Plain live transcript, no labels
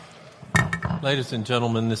Ladies and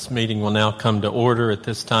gentlemen, this meeting will now come to order. At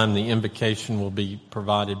this time, the invocation will be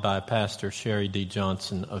provided by Pastor Sherry D.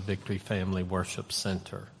 Johnson of Victory Family Worship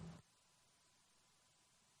Center.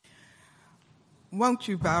 Won't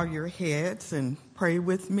you bow your heads and pray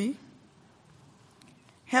with me?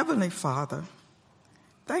 Heavenly Father,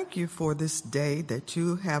 thank you for this day that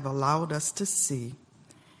you have allowed us to see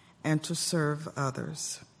and to serve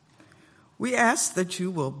others. We ask that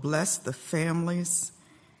you will bless the families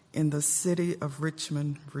in the city of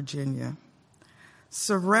Richmond, Virginia.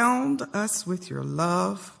 Surround us with your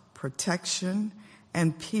love, protection,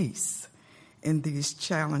 and peace in these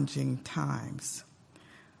challenging times.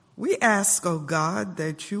 We ask, O God,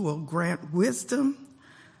 that you will grant wisdom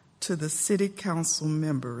to the city council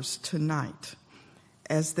members tonight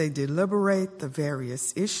as they deliberate the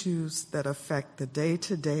various issues that affect the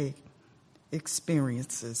day-to-day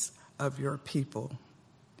experiences of your people.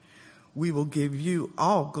 We will give you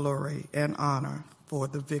all glory and honor for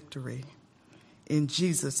the victory. In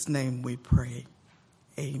Jesus' name we pray.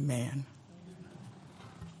 Amen.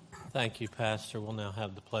 Thank you, Pastor. We'll now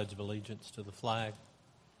have the Pledge of Allegiance to the flag.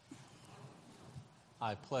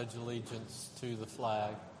 I pledge allegiance to the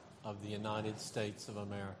flag of the United States of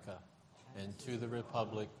America and to the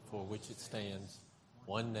republic for which it stands,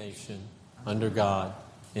 one nation, under God,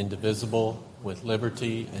 indivisible, with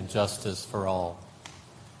liberty and justice for all.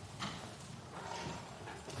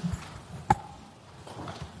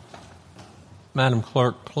 Madam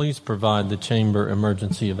Clerk, please provide the Chamber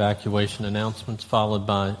emergency evacuation announcements followed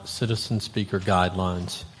by citizen speaker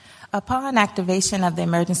guidelines. Upon activation of the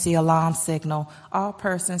emergency alarm signal, all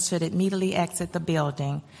persons should immediately exit the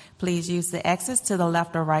building. Please use the exits to the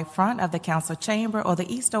left or right front of the council chamber or the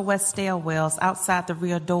east or west stairwells outside the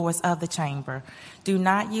rear doors of the chamber. Do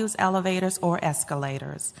not use elevators or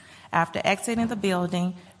escalators. After exiting the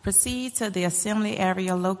building, proceed to the assembly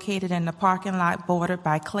area located in the parking lot bordered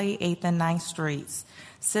by Clay 8th and 9th Streets.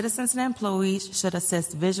 Citizens and employees should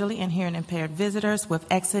assist visually and hearing impaired visitors with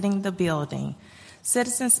exiting the building.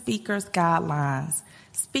 Citizen speakers guidelines.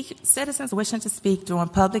 Citizens wishing to speak during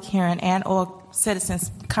public hearing and or citizens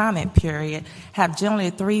comment period have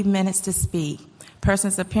generally 3 minutes to speak.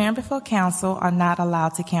 Persons appearing before council are not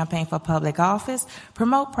allowed to campaign for public office,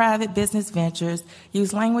 promote private business ventures,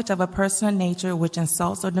 use language of a personal nature which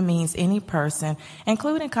insults or demeans any person,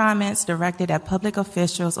 including comments directed at public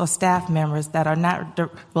officials or staff members that are not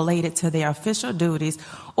related to their official duties,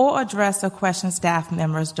 or address or question staff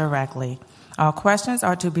members directly. All questions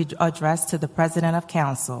are to be addressed to the President of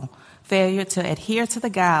Council. Failure to adhere to the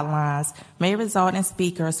guidelines may result in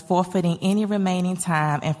speakers forfeiting any remaining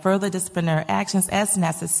time and further disciplinary actions as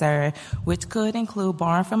necessary, which could include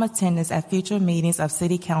barring from attendance at future meetings of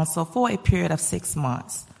City Council for a period of 6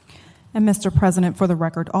 months. And Mr. President, for the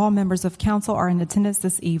record, all members of council are in attendance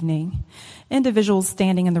this evening. Individuals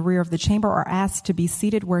standing in the rear of the chamber are asked to be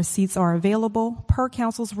seated where seats are available per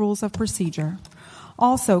council's rules of procedure.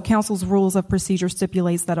 Also, council's rules of procedure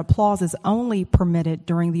stipulates that applause is only permitted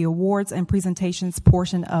during the awards and presentations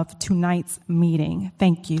portion of tonight's meeting.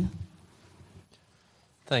 Thank you.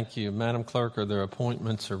 Thank you. Madam Clerk, are there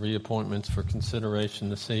appointments or reappointments for consideration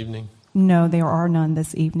this evening? No, there are none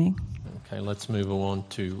this evening. Okay, let's move on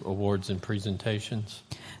to awards and presentations.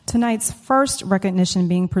 Tonight's first recognition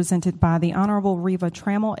being presented by the Honorable Reva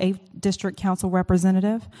Trammell, 8th District Council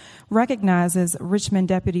Representative, recognizes Richmond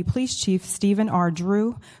Deputy Police Chief Stephen R.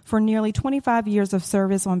 Drew for nearly 25 years of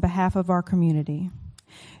service on behalf of our community.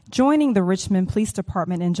 Joining the Richmond Police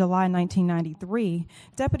Department in July 1993,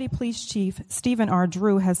 Deputy Police Chief Stephen R.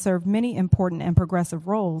 Drew has served many important and progressive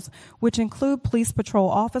roles, which include Police Patrol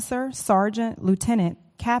Officer, Sergeant, Lieutenant,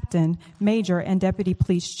 Captain, Major, and Deputy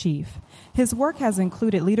Police Chief. His work has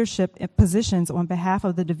included leadership positions on behalf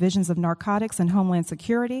of the Divisions of Narcotics and Homeland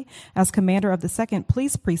Security, as Commander of the 2nd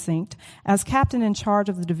Police Precinct, as Captain in charge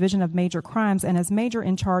of the Division of Major Crimes, and as Major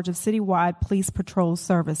in charge of citywide police patrol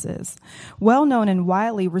services. Well known and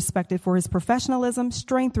widely respected for his professionalism,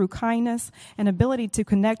 strength through kindness, and ability to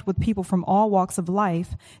connect with people from all walks of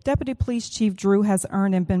life, Deputy Police Chief Drew has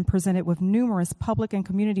earned and been presented with numerous public and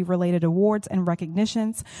community-related awards and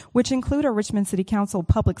recognitions, which include a Richmond City Council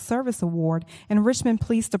Public Service Award and Richmond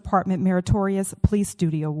Police Department Meritorious Police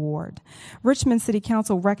Duty Award. Richmond City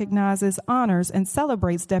Council recognizes, honors, and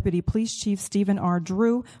celebrates Deputy Police Chief Stephen R.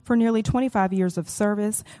 Drew for nearly 25 years of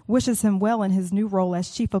service, wishes him well in his new role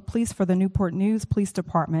as Chief of Police for the Newport News Police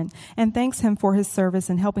Department, and thanks him for his service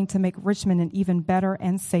in helping to make Richmond an even better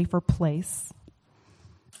and safer place.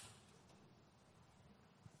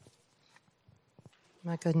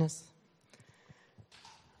 My goodness.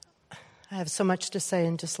 I have so much to say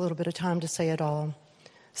and just a little bit of time to say it all.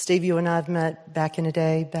 Steve, you and I have met back in the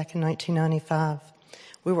day, back in 1995.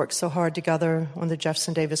 We worked so hard together on the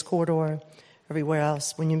Jefferson Davis corridor, everywhere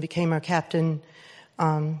else. When you became our captain,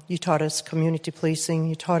 you taught us community policing.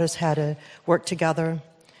 You taught us how to work together.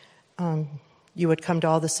 You would come to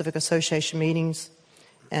all the Civic Association meetings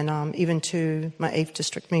and even to my 8th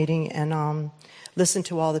District meeting and listen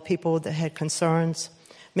to all the people that had concerns.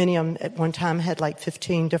 Many of them at one time had like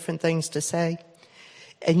 15 different things to say.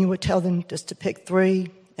 And you would tell them just to pick 3.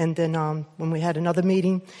 And then when we had another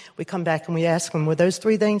meeting, we come back and we ask them, were those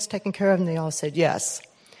 3 things taken care of? And they all said yes.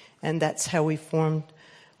 And that's how we formed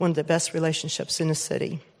one of the best relationships in the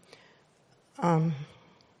city. I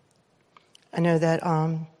know that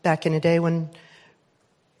back in the day when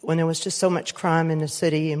there was just so much crime in the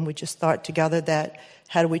city and we just thought together that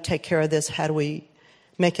how do we take care of this? How do we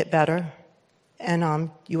make it better? And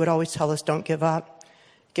you would always tell us, don't give up.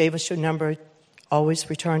 Gave us your number, always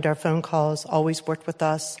returned our phone calls, always worked with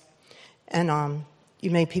us. And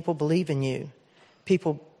you made people believe in you.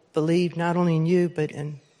 People believed not only in you, but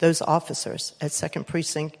in those officers at 2nd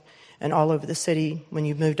Precinct and all over the city when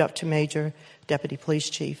you moved up to Major, Deputy Police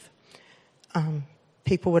Chief.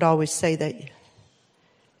 People would always say that it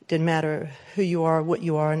didn't matter who you are, what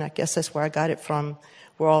you are, and I guess that's where I got it from.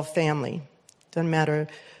 We're all family. Doesn't matter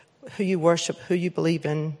who you worship, who you believe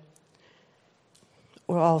in.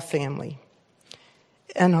 We're all family.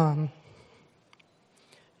 And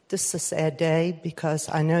this is a sad day because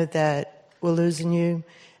I know that we're losing you,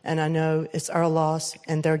 and I know it's our loss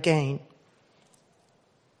and their gain.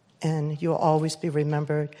 And you'll always be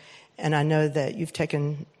remembered. And I know that you've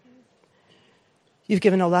given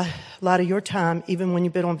a lot of your time, even when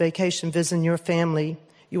you've been on vacation visiting your family.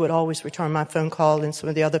 You would always return my phone call and some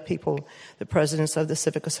of the other people, the presidents of the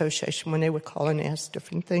Civic Association, when they would call and ask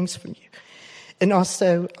different things from you. And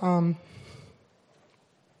also, like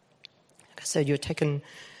I said, you're taking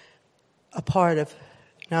a part of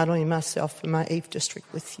not only myself, but my 8th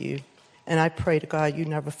District with you. And I pray to God you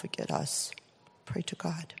never forget us. Pray to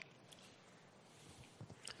God.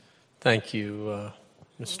 Thank you,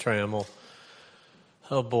 Ms. Trammell.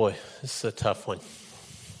 Oh, boy, this is a tough one.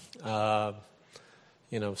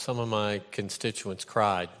 Some of my constituents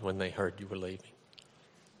cried when they heard you were leaving.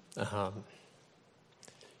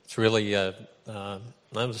 It's really, that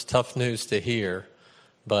was tough news to hear,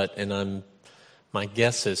 my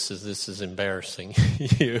guess is this is embarrassing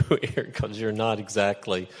you here because you're not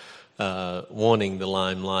exactly wanting the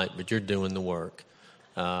limelight, but you're doing the work.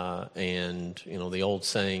 The old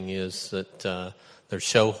saying is that there's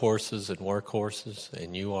show horses and work horses,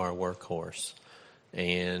 and you are a workhorse.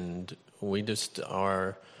 And we just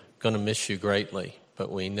are going to miss you greatly,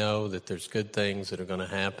 but we know that there's good things that are going to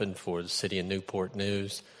happen for the city of Newport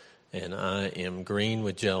News, and I am green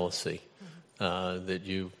with jealousy that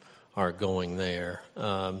you are going there.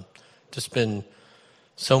 Just been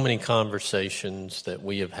so many conversations that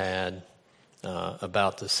we have had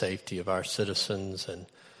about the safety of our citizens, and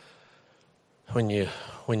when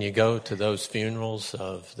you go to those funerals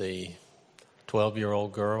of the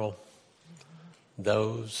 12-year-old girl,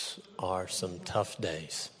 those are some tough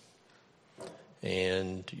days.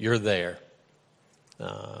 And you're there,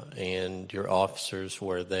 and your officers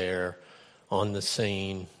were there on the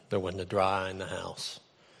scene. There wasn't a dry eye in the house.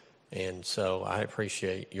 And so I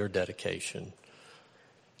appreciate your dedication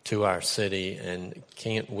to our city and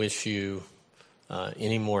can't wish you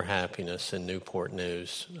any more happiness in Newport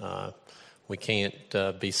News. We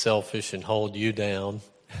can't be selfish and hold you down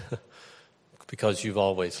because you've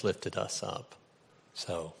always lifted us up.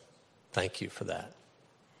 So thank you for that.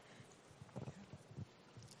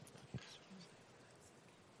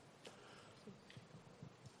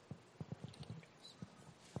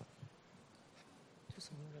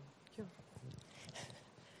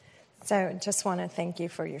 So just want to thank you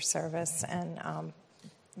for your service, and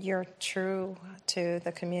you're true to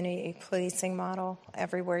the community policing model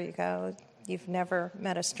everywhere you go. You've never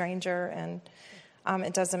met a stranger, and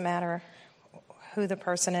it doesn't matter who the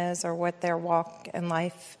person is or what their walk in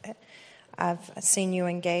life. I've seen you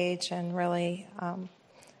engage and really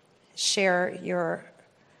share your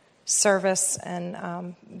service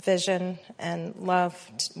and vision and love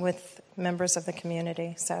with members of the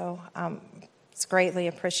community. So it's greatly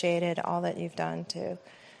appreciated, all that you've done to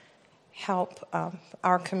help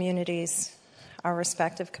our communities, our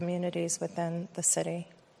respective communities within the city.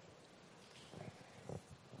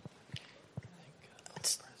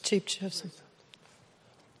 Chief Joseph.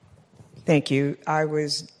 Thank you. I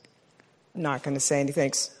was not going to say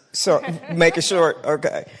anything, so make it short,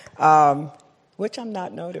 okay, which I'm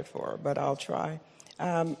not noted for, but I'll try.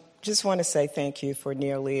 Just want to say thank you for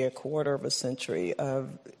nearly a quarter of a century of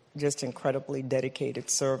just incredibly dedicated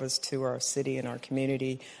service to our city and our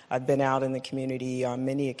community. I've been out in the community on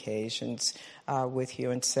many occasions with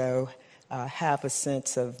you, and so have a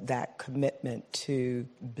sense of that commitment to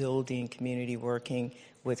building community, working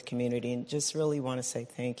with community, and just really want to say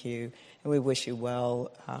thank you. And we wish you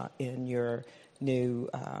well in your new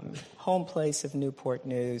home place of Newport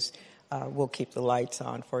News. We'll keep the lights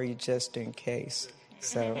on for you just in case.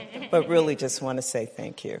 So, but really just want to say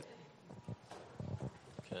thank you.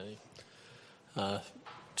 Okay.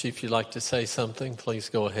 Chief, you'd like to say something? Please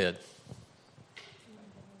go ahead.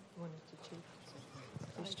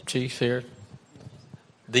 Chief here.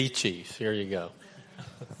 The chief. Here you go.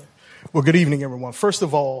 Well, good evening, everyone. First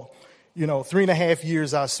of all, 3.5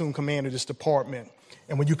 years I assumed command of this department.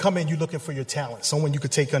 And when you come in, you're looking for your talent, someone you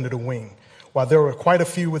could take under the wing. While there were quite a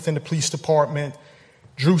few within the police department,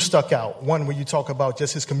 Drew stuck out. One, when you talk about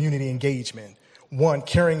just his community engagement. One,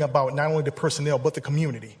 caring about not only the personnel, but the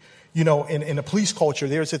community. In the police culture,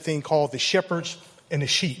 there's a thing called the shepherds and the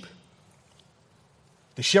sheep.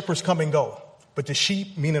 The shepherds come and go, but the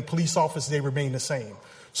sheep, meaning police officers, they remain the same.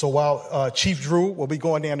 So while Chief Drew will be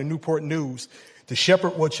going down to Newport News, the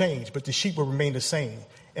shepherd will change, but the sheep will remain the same.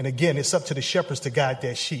 And again, it's up to the shepherds to guide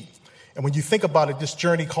that sheep. And when you think about it, this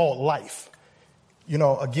journey called life,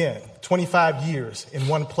 again, 25 years in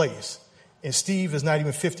one place. And Steve is not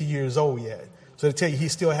even 50 years old yet. So to tell you, he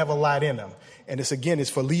still have a lot in him. And it's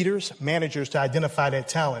for leaders, managers to identify that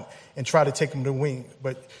talent and try to take them to the wing.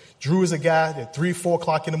 But Drew is a guy that 3, 4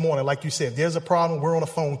 o'clock in the morning, like you said, if there's a problem, we're on the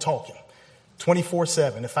phone talking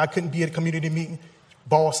 24/7. If I couldn't be at a community meeting,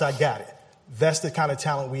 boss, I got it. That's the kind of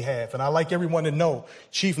talent we have. And I'd like everyone to know,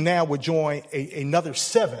 Chief now would join another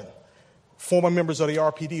 7 former members of the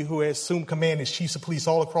RPD who has assumed command as chiefs of police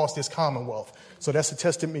all across this Commonwealth. So that's a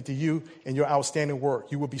testament to you and your outstanding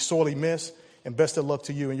work. You will be sorely missed, and best of luck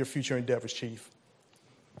to you in your future endeavors, Chief.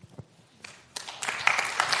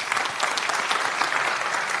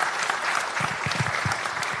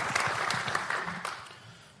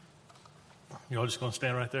 You all just going to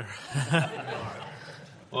stand right there?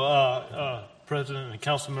 Well, President and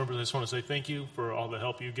council members, I just want to say thank you for all the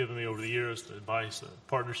help you've given me over the years, the advice, the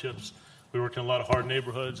partnerships. We worked in a lot of hard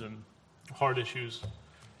neighborhoods and hard issues,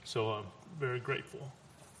 so I'm very grateful.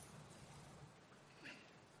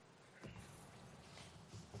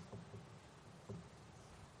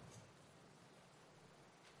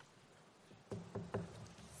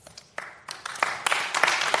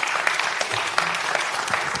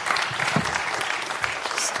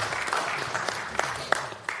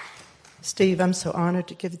 Steve, I'm so honored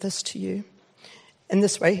to give this to you. And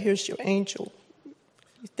this right here is your angel.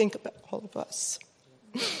 You think about all of us.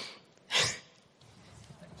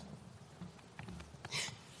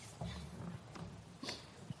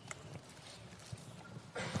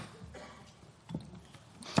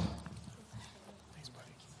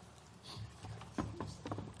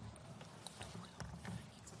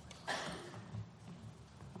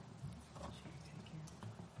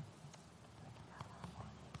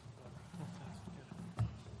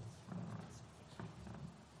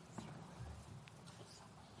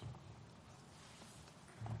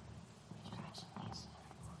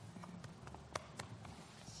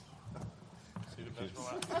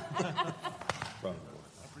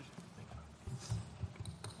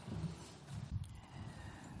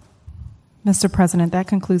 Mr. President, that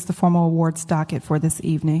concludes the formal awards docket for this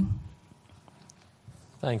evening.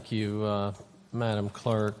 Thank you, Madam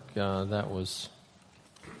Clerk. That was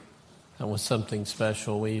something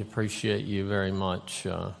special. We appreciate you very much,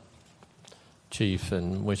 Chief,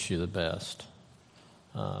 and wish you the best.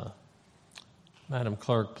 Madam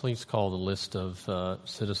Clerk, please call the list of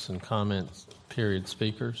citizen comments period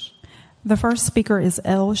speakers. The first speaker is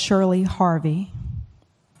L. Shirley Harvey.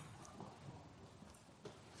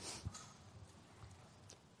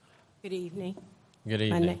 Good evening. Good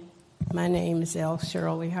evening. My name is L.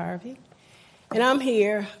 Shirley Harvey, and I'm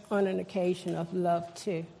here on an occasion of love,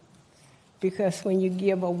 too, because when you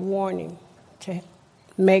give a warning to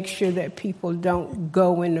make sure that people don't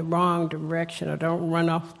go in the wrong direction or don't run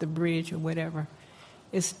off the bridge or whatever,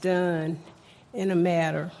 it's done in a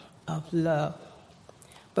matter of love.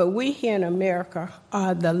 But we here in America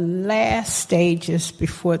are the last stages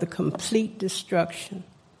before the complete destruction,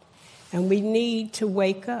 and we need to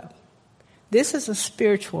wake up. This is a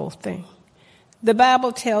spiritual thing. The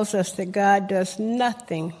Bible tells us that God does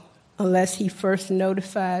nothing unless he first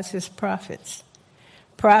notifies his prophets.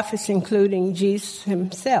 Prophets, including Jesus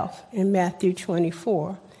himself in Matthew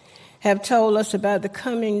 24, have told us about the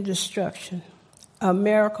coming destruction.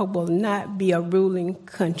 America will not be a ruling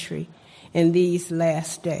country in these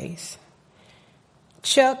last days.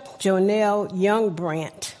 Chuck Jonell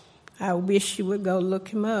Youngbrandt I wish you would go look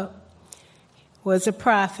him up, was a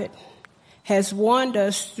prophet, has warned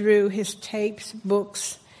us through his tapes,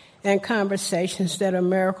 books, and conversations that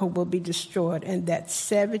America will be destroyed and that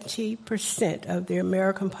 70% of the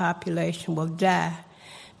American population will die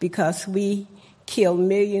because we kill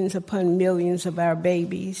millions upon millions of our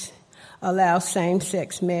babies, allow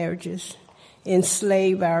same-sex marriages,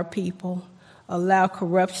 enslave our people, allow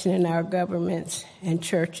corruption in our governments and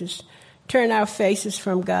churches, turn our faces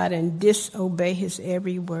from God and disobey his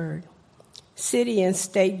every word. City and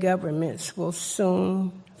state governments will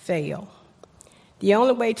soon fail. The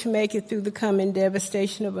only way to make it through the coming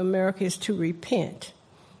devastation of America is to repent,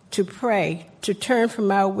 to pray, to turn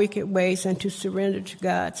from our wicked ways, and to surrender to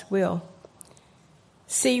God's will.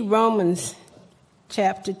 See Romans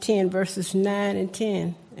chapter 10, verses 9 and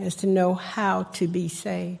 10, as to know how to be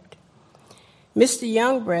saved. Mr.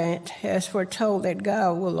 Youngbrandt has foretold that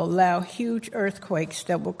God will allow huge earthquakes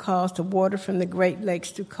that will cause the water from the Great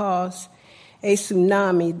Lakes to cause a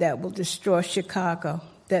tsunami that will destroy Chicago,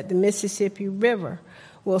 that the Mississippi River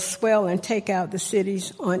will swell and take out the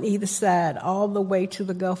cities on either side all the way to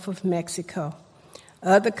the Gulf of Mexico.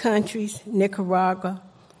 Other countries, Nicaragua,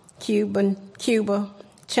 Cuba,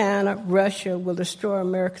 China, Russia, will destroy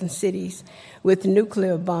American cities with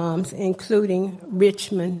nuclear bombs, including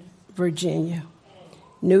Richmond, Virginia,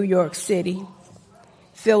 New York City,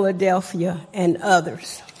 Philadelphia, and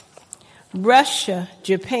others. Russia,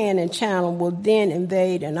 Japan, and China will then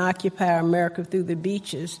invade and occupy America through the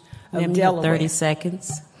beaches of Delaware. 30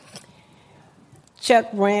 seconds. Chuck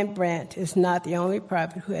Rembrandt is not the only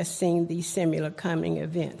prophet who has seen these similar coming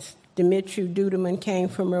events. Dumitru Duduman came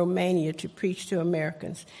from Romania to preach to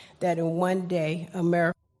Americans that in one day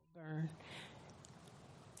America will burn.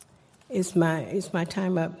 Is my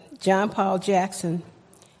time up? John Paul Jackson,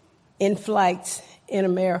 in flights in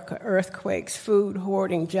America, earthquakes, food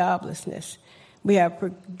hoarding, joblessness. We have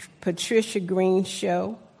Patricia Green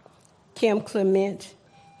Show, Kim Clement,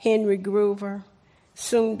 Henry Groover,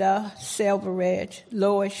 Sunda Selvaraj,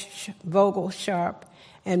 Lois Vogel Sharp,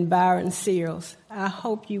 and Byron Seals. I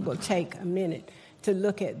hope you will take a minute to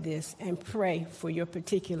look at this and pray for your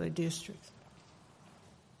particular district.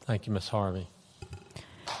 Thank you, Ms. Harvey.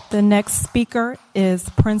 The next speaker is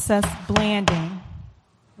Princess Blanding.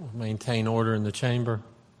 We'll maintain order in the chamber.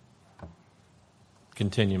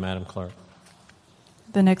 Continue, Madam Clerk.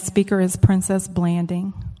 The next speaker is Princess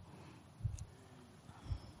Blanding.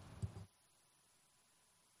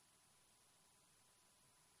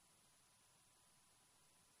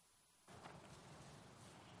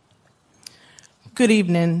 Good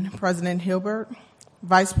evening, President Hilbert,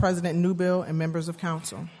 Vice President Newbill, and members of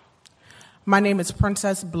council. My name is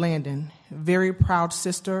Princess Blanding, very proud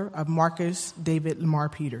sister of Marcus David Lamar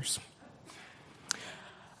Peters.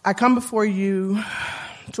 I come before you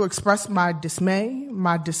to express my dismay,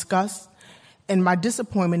 my disgust, and my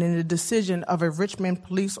disappointment in the decision of a Richmond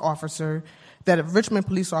police officer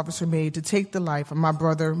made to take the life of my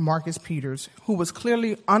brother Marcus Peters, who was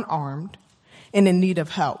clearly unarmed and in need of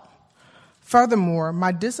help. Furthermore,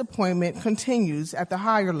 my disappointment continues at the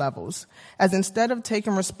higher levels, as instead of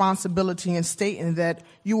taking responsibility and stating that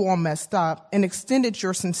you all messed up and extended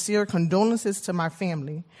your sincere condolences to my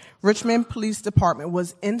family, Richmond Police Department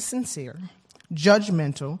was insincere,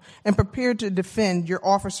 judgmental, and prepared to defend your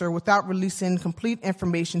officer without releasing complete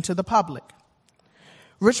information to the public.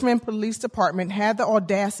 Richmond Police Department had the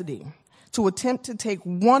audacity to attempt to take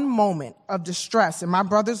one moment of distress in my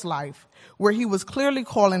brother's life where he was clearly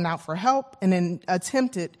calling out for help and then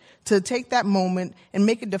attempted to take that moment and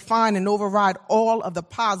make it define and override all of the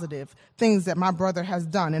positive things that my brother has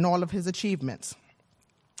done and all of his achievements.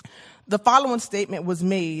 The following statement was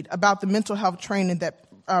made about the mental health training that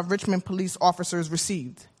Richmond police officers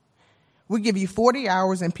received. We give you 40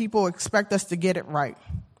 hours and people expect us to get it right.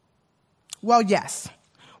 Well, yes,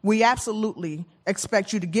 we absolutely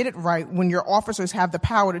expect you to get it right when your officers have the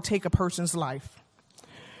power to take a person's life.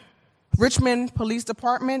 Richmond Police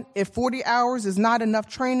Department, if 40 hours is not enough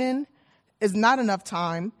training, is not enough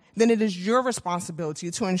time, then it is your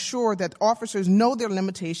responsibility to ensure that officers know their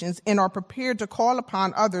limitations and are prepared to call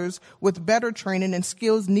upon others with better training and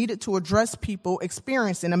skills needed to address people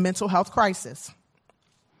experiencing a mental health crisis.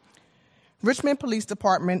 Richmond Police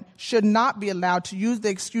Department should not be allowed to use the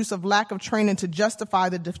excuse of lack of training to justify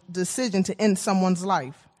the decision to end someone's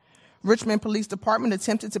life. Richmond Police Department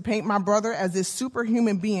attempted to paint my brother as this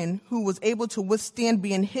superhuman being who was able to withstand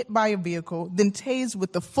being hit by a vehicle, then tased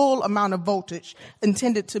with the full amount of voltage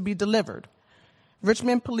intended to be delivered.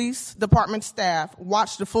 Richmond Police Department staff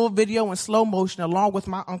watched the full video in slow motion along with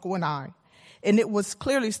my uncle and I, and it was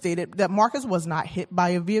clearly stated that Marcus was not hit by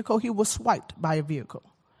a vehicle, he was swiped by a vehicle.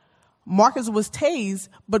 Marcus was tased,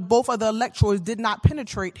 but both of the electrodes did not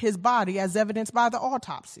penetrate his body as evidenced by the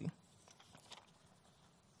autopsy.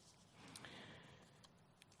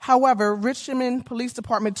 However, Richmond Police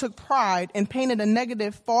Department took pride and painted a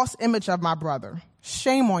negative, false image of my brother.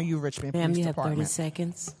 Shame on you, Richmond Police Ma'am, Department. you have 30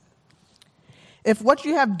 seconds. If what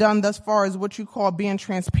you have done thus far is what you call being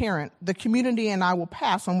transparent, the community and I will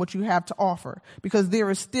pass on what you have to offer because there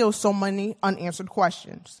is still so many unanswered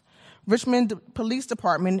questions. Richmond Police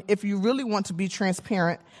Department, if you really want to be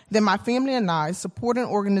transparent, then my family and I, supporting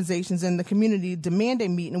organizations in the community, demand a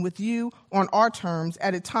meeting with you on our terms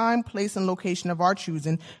at a time, place, and location of our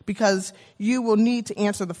choosing because you will need to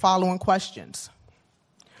answer the following questions.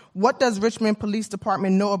 What does Richmond Police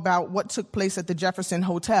Department know about what took place at the Jefferson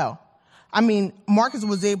Hotel? I mean, Marcus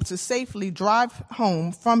was able to safely drive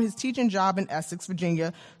home from his teaching job in Essex,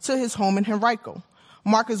 Virginia, to his home in Henrico.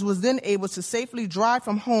 Marcus was then able to safely drive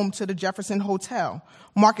from home to the Jefferson Hotel.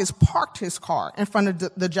 Marcus parked his car in front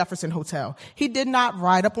of the Jefferson Hotel. He did not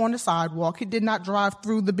ride up on the sidewalk. He did not drive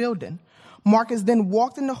through the building. Marcus then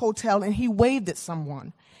walked in the hotel and he waved at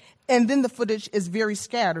someone. And then the footage is very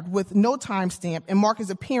scattered with no timestamp and Marcus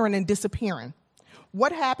appearing and disappearing.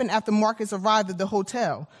 What happened after Marcus arrived at the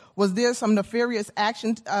hotel? Was there some nefarious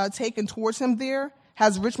action taken towards him there?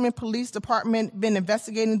 Has Richmond Police Department been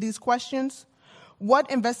investigating these questions?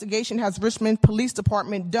 What investigation has Richmond Police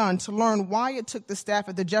Department done to learn why it took the staff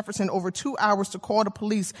at the Jefferson over 2 hours to call the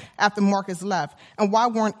police after Marcus left? And why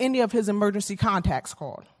weren't any of his emergency contacts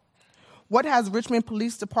called? What has Richmond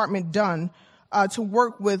Police Department done to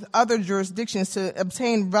work with other jurisdictions to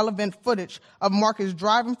obtain relevant footage of Marcus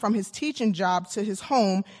driving from his teaching job to his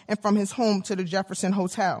home and from his home to the Jefferson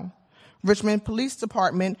Hotel? Richmond Police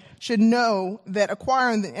Department should know that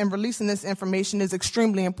acquiring and releasing this information is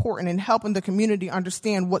extremely important in helping the community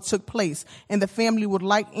understand what took place, and the family would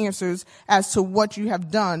like answers as to what you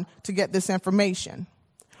have done to get this information.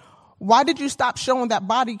 Why did you stop showing that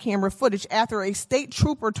body camera footage after a state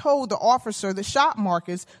trooper told the officer that shot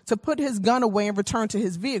Marcus to put his gun away and return to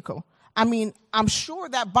his vehicle? I mean, I'm sure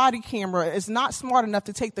that body camera is not smart enough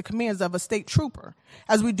to take the commands of a state trooper,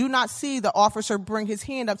 as we do not see the officer bring his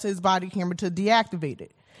hand up to his body camera to deactivate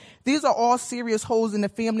it. These are all serious holes in the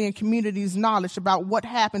family and community's knowledge about what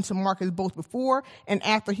happened to Marcus both before and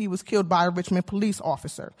after he was killed by a Richmond police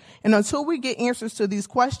officer. And until we get answers to these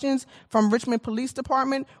questions from Richmond Police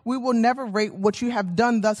Department, we will never rate what you have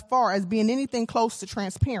done thus far as being anything close to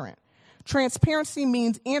transparent. Transparency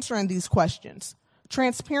means answering these questions.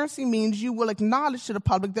 Transparency means you will acknowledge to the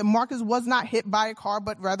public that Marcus was not hit by a car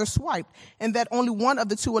but rather swiped, and that only one of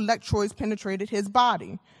the two electrodes penetrated his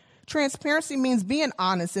body. Transparency means being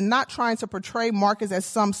honest and not trying to portray Marcus as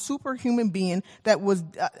some superhuman being that was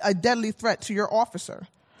a deadly threat to your officer.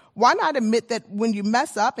 Why not admit that when you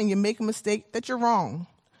mess up and you make a mistake that you're wrong?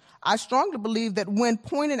 I strongly believe that when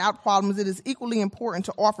pointing out problems, it is equally important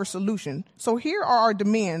to offer solutions. So here are our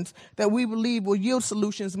demands that we believe will yield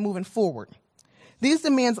solutions moving forward. These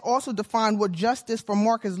demands also define what justice for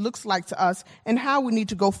Marcus looks like to us and how we need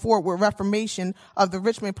to go forward with reformation of the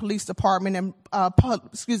Richmond Police Department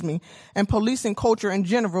and policing culture in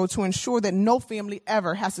general to ensure that no family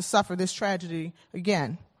ever has to suffer this tragedy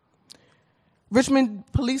again. Richmond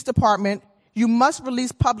Police Department, you must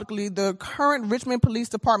release publicly the current Richmond Police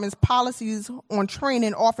Department's policies on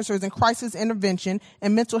training officers in crisis intervention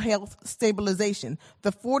and mental health stabilization,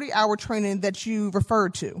 the 40-hour training that you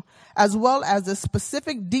referred to, as well as the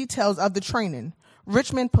specific details of the training.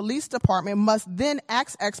 Richmond Police Department must then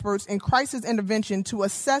ask experts in crisis intervention to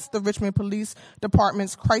assess the Richmond Police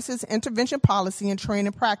Department's crisis intervention policy and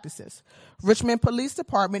training practices. Richmond Police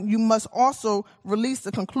Department, you must also release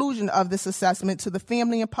the conclusion of this assessment to the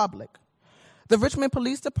family and public. The Richmond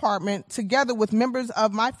Police Department, together with members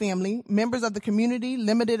of my family, members of the community,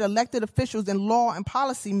 limited elected officials, and law and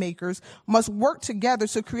policy makers, must work together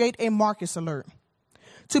to create a Marcus alert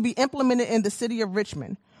to be implemented in the city of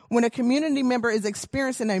Richmond. When a community member is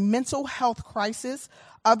experiencing a mental health crisis,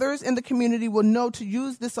 others in the community will know to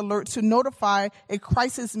use this alert to notify a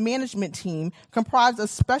crisis management team comprised of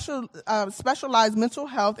specialized mental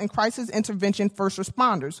health and crisis intervention first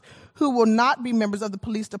responders who will not be members of the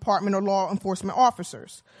police department or law enforcement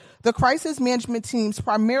officers. The crisis management team's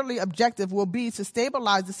primary objective will be to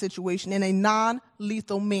stabilize the situation in a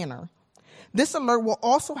non-lethal manner. This alert will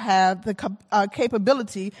also have the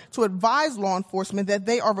capability to advise law enforcement that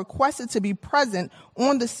they are requested to be present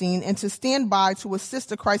on the scene and to stand by to assist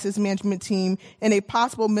the crisis management team in a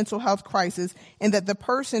possible mental health crisis, and that the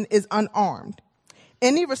person is unarmed.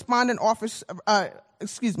 Any responding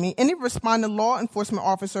law enforcement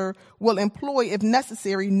officer will employ, if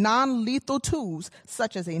necessary, non-lethal tools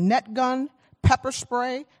such as a net gun, pepper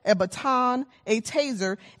spray, a baton, a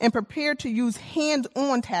taser, and prepared to use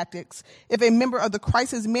hands-on tactics if a member of the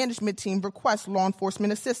crisis management team requests law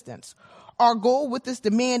enforcement assistance. Our goal with this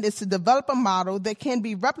demand is to develop a model that can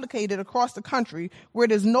be replicated across the country where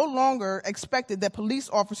it is no longer expected that police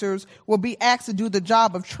officers will be asked to do the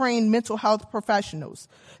job of trained mental health professionals.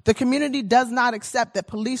 The community does not accept that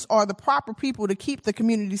police are the proper people to keep the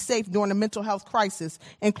community safe during a mental health crisis,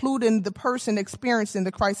 including the person experiencing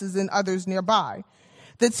the crisis and others nearby.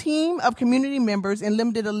 The team of community members and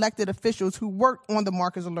limited elected officials who work on the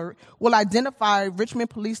Marcus Alert will identify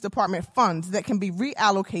Richmond Police Department funds that can be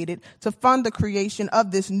reallocated to fund the creation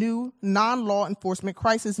of this new non-law enforcement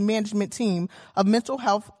crisis management team of mental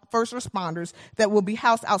health first responders that will be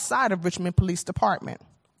housed outside of Richmond Police Department.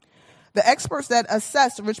 The experts that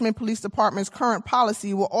assess Richmond Police Department's current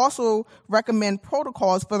policy will also recommend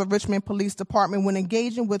protocols for the Richmond Police Department when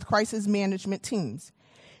engaging with crisis management teams.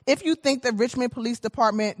 If you think that Richmond Police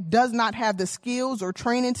Department does not have the skills or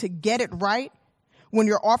training to get it right when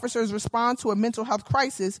your officers respond to a mental health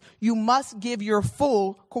crisis, you must give your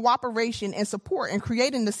full cooperation and support in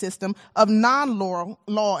creating the system of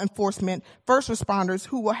non-law enforcement first responders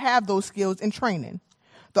who will have those skills and training.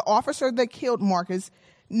 The officer that killed Marcus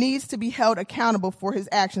needs to be held accountable for his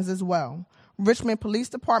actions as well. Richmond Police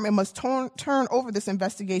Department must turn over this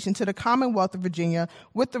investigation to the Commonwealth of Virginia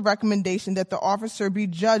with the recommendation that the officer be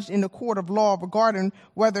judged in the court of law regarding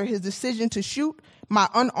whether his decision to shoot my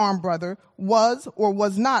unarmed brother was or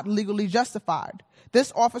was not legally justified.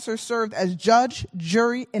 This officer served as judge,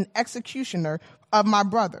 jury, and executioner of my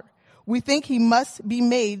brother. We think he must be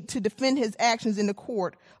made to defend his actions in the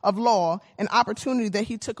court of law, an opportunity that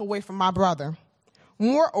he took away from my brother.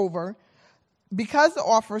 Moreover, because the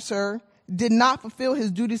officer did not fulfill his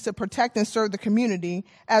duties to protect and serve the community,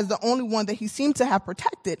 as the only one that he seemed to have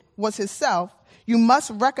protected was himself, you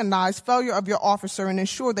must recognize failure of your officer and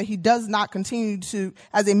ensure that he does not continue to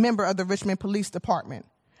as a member of the Richmond Police Department.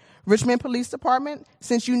 Richmond Police Department,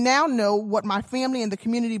 since you now know what my family and the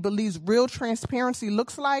community believes real transparency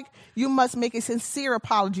looks like, you must make a sincere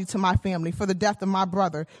apology to my family for the death of my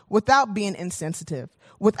brother without being insensitive,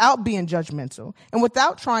 without being judgmental, and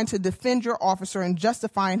without trying to defend your officer and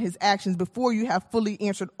justifying his actions before you have fully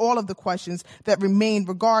answered all of the questions that remain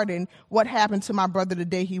regarding what happened to my brother the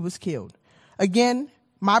day he was killed. Again,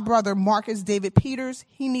 my brother, Marcus David Peters,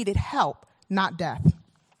 he needed help, not death.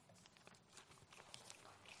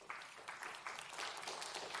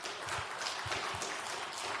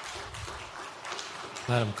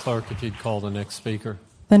 Madam Clerk, if you'd call the next speaker.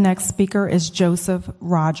 The next speaker is Joseph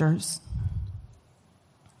Rogers.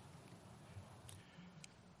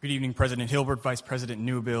 Good evening, President Hilbert, Vice President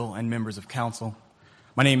Newbill, and members of council.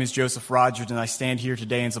 My name is Joseph Rogers, and I stand here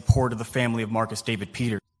today in support of the family of Marcus David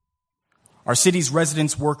Peters. Our city's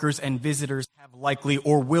residents, workers, and visitors have likely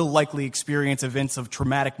or will likely experience events of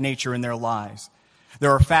traumatic nature in their lives.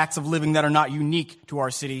 There are facts of living that are not unique to our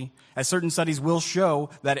city, as certain studies will show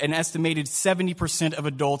that an estimated 70% of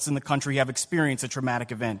adults in the country have experienced a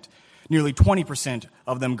traumatic event, nearly 20%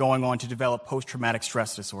 of them going on to develop post-traumatic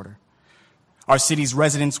stress disorder. Our city's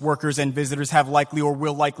residents, workers, and visitors have likely or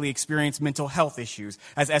will likely experience mental health issues,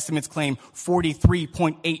 as estimates claim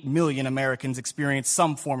 43.8 million Americans experience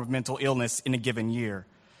some form of mental illness in a given year.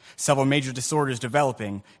 Several major disorders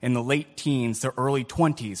developing in the late teens to early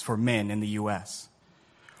 20s for men in the U.S.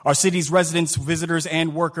 Our city's residents, visitors,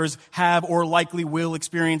 and workers have or likely will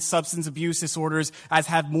experience substance abuse disorders, as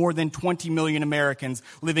have more than 20 million Americans,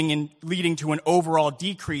 leading to an overall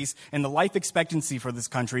decrease in the life expectancy for this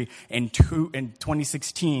country in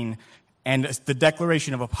 2016, and the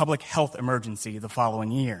declaration of a public health emergency the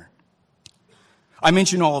following year. I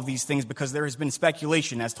mention all of these things because there has been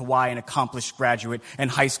speculation as to why an accomplished graduate and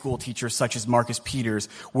high school teacher such as Marcus Peters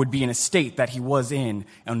would be in a state that he was in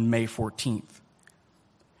on May 14th.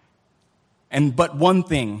 But one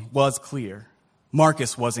thing was clear.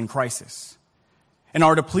 Marcus was in crisis. And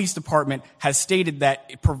our police department has stated that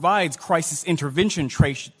it provides crisis intervention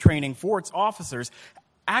training for its officers.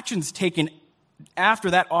 Actions taken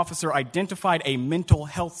after that officer identified a mental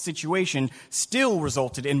health situation still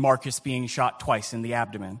resulted in Marcus being shot twice in the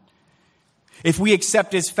abdomen. If we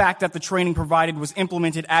accept as fact that the training provided was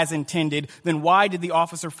implemented as intended, then why did the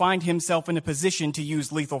officer find himself in a position to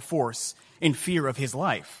use lethal force in fear of his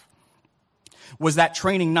life? Was that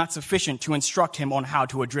training not sufficient to instruct him on how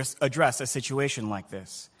to address a situation like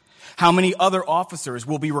this? How many other officers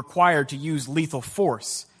will be required to use lethal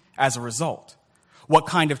force as a result? What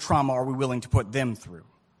kind of trauma are we willing to put them through?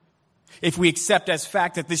 If we accept as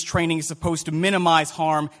fact that this training is supposed to minimize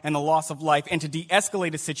harm and the loss of life and to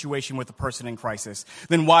de-escalate a situation with a person in crisis,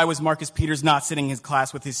 then why was Marcus Peters not sitting in his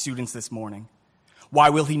class with his students this morning? Why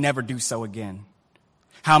will he never do so again?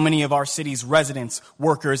 How many of our city's residents,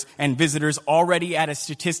 workers, and visitors already at a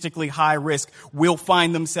statistically high risk will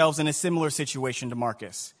find themselves in a similar situation to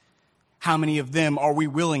Marcus? How many of them are we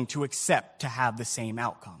willing to accept to have the same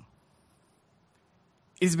outcome?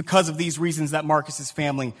 It is because of these reasons that Marcus's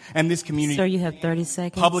family and this community... Sir, you have 30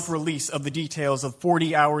 seconds. ...public release of the details of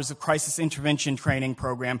 40 hours of crisis intervention training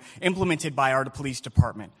program implemented by our police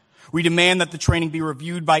department. We demand that the training be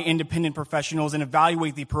reviewed by independent professionals and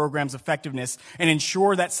evaluate the program's effectiveness and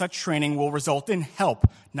ensure that such training will result in help,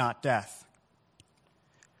 not death.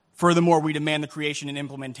 Furthermore, we demand the creation and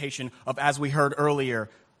implementation of, as we heard earlier,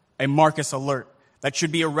 a Marcus alert that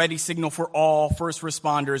should be a ready signal for all first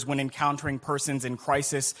responders when encountering persons in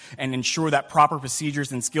crisis and ensure that proper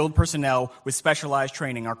procedures and skilled personnel with specialized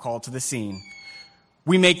training are called to the scene.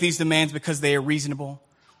 We make these demands because they are reasonable.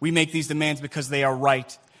 We make these demands because they are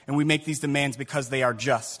right. And we make these demands because they are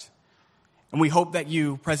just. And we hope that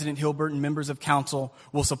you, President Hilbert, and members of council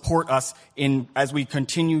will support us as we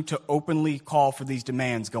continue to openly call for these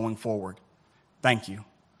demands going forward. Thank you.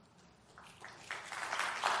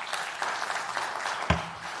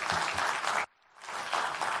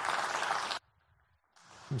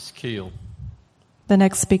 Ms. Keel. The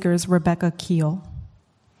next speaker is Rebecca Keel.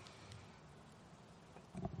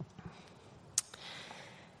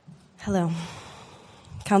 Hello.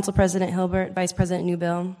 Council President Hilbert, Vice President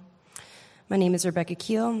Newbill. My name is Rebecca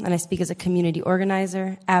Keel, and I speak as a community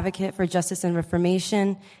organizer, advocate for justice and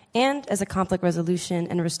reformation, and as a conflict resolution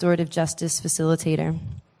and restorative justice facilitator.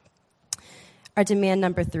 Our demand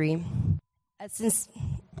number 3,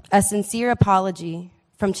 a sincere apology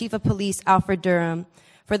from Chief of Police Alfred Durham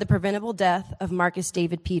for the preventable death of Marcus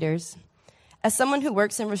David Peters. As someone who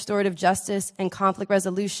works in restorative justice and conflict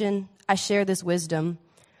resolution, I share this wisdom.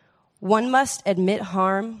 One must admit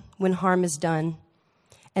harm when harm is done.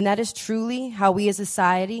 And that is truly how we as a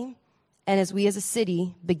society and as we as a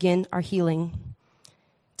city begin our healing.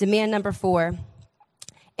 Demand number 4,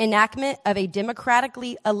 enactment of a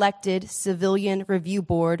democratically elected civilian review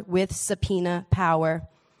board with subpoena power.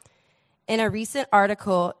 In a recent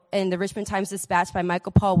article in the Richmond Times-Dispatch by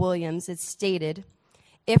Michael Paul Williams, it stated,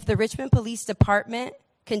 if the Richmond Police Department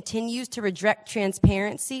continues to reject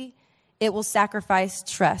transparency, it will sacrifice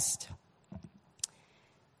trust.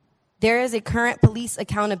 There is a current police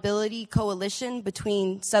accountability coalition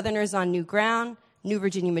between Southerners on New Ground, New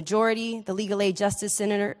Virginia Majority, the Legal Aid Justice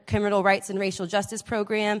Center, Criminal Rights and Racial Justice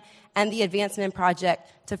Program, and the Advancement Project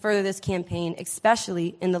to further this campaign,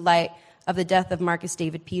 especially in the light of the death of Marcus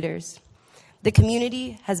David Peters. The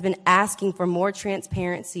community has been asking for more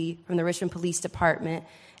transparency from the Richmond Police Department,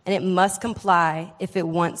 and it must comply if it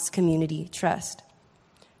wants community trust.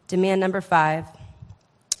 Demand number 5,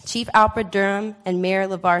 Chief Alfred Durham and Mayor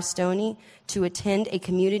LeVar Stoney to attend a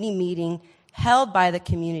community meeting held by the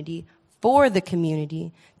community for the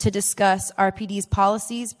community to discuss RPD's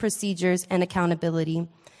policies, procedures, and accountability.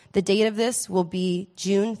 The date of this will be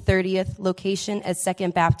June 30th, location at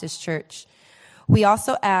Second Baptist Church. We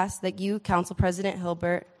also ask that you, Council President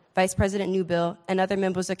Hilbert, Vice President Newbill, and other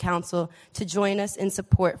members of council to join us in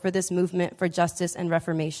support for this movement for justice and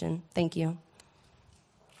reformation. Thank you.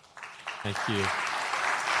 Thank you.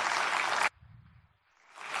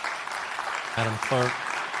 Madam Clerk.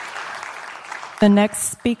 The next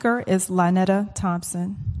speaker is Lynetta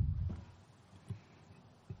Thompson.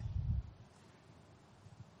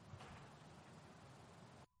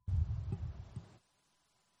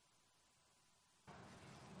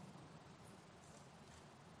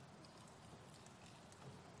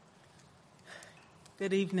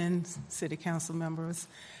 Good evening, City Council members.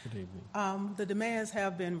 Good evening. The demands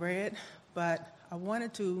have been read, but I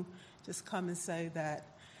wanted to just come and say that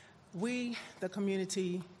we, the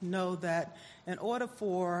community, know that in order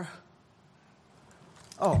for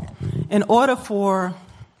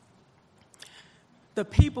the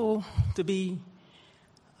people to be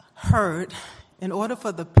heard, in order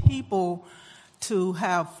for the people to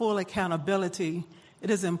have full accountability, it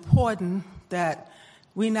is important that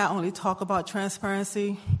we not only talk about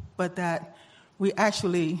transparency, but that we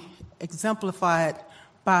actually exemplify it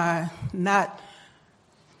by not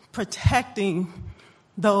protecting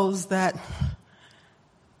those that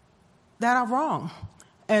are wrong.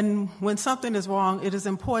 And when something is wrong, it is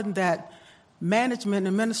important that management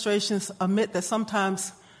and administrations admit that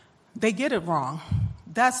sometimes they get it wrong.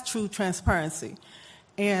 That's true transparency.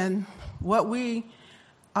 And what we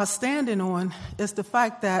are standing on is the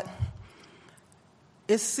fact that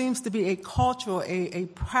it seems to be a culture, a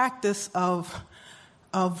practice of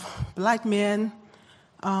black men,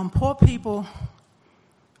 poor people,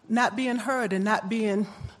 not being heard and not being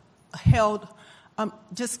held,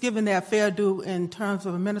 just given their fair due in terms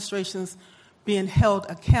of administrations being held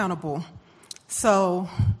accountable. So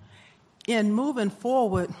in moving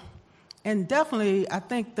forward, and definitely I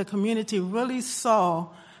think the community really saw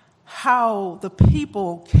how the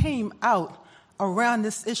people came out around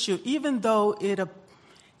this issue, even though it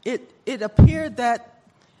appeared that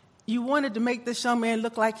you wanted to make this young man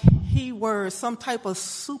look like he were some type of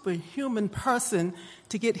superhuman person,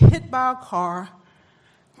 to get hit by a car,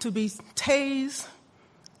 to be tased,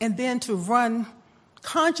 and then to run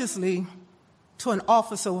consciously to an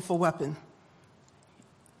officer with a weapon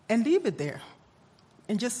and leave it there,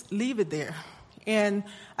 and just leave it there. And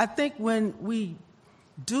I think when we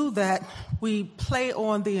do that, we play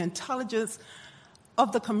on the intelligence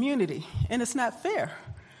of the community, and it's not fair.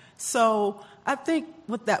 So I think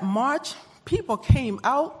with that march, people came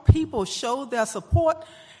out, people showed their support.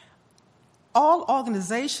 All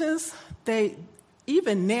organizations,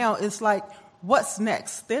 even now, it's like, what's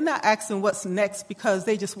next? They're not asking what's next because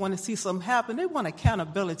they just want to see something happen. They want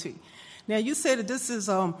accountability. Now, you say that this is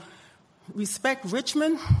Respect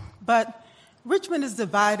Richmond, but Richmond is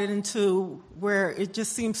divided into where it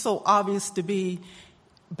just seems so obvious to be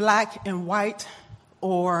black and white,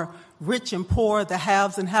 or rich and poor, the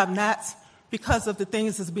haves and have-nots, because of the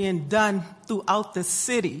things that's being done throughout the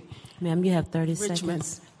city. Ma'am, you have 30 Richmond.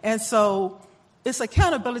 seconds. And so it's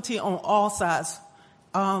accountability on all sides.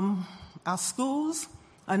 Our schools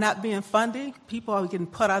are not being funded. People are getting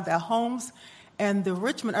put out of their homes. And the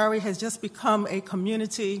Richmond area has just become a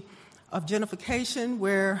community of gentrification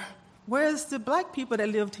where's the black people that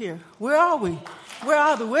lived here? Where are we? Where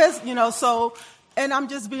are the, so, and I'm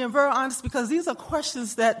just being very honest, because these are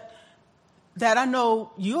questions that I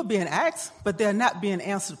know you're being asked, but they're not being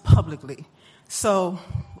answered publicly. So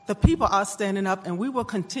the people are standing up, and we will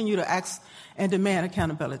continue to ask and demand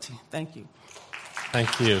accountability. Thank you.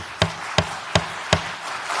 Thank you.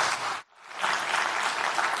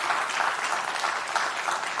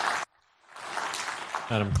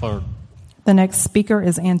 Madam Clerk. The next speaker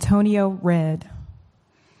is Antonio Red.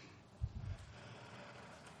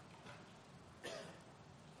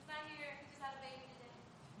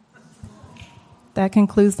 That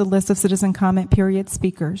concludes the list of citizen comment period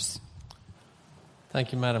speakers.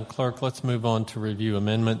 Thank you, Madam Clerk. Let's move on to review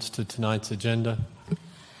amendments to tonight's agenda.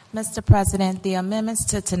 Mr. President, the amendments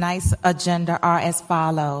to tonight's agenda are as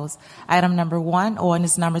follows. Item number 1,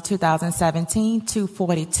 ordinance number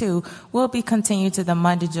 2017-242 will be continued to the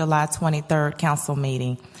Monday, July 23rd council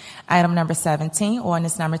meeting. Item number 17,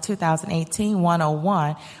 ordinance number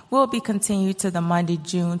 2018-101 will be continued to the Monday,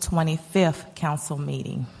 June 25th council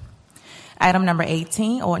meeting. Item number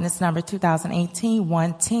 18, ordinance number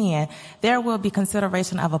 2018-110, there will be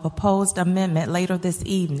consideration of a proposed amendment later this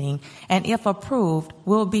evening, and if approved,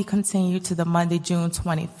 will be continued to the Monday, June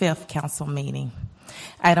 25th council meeting.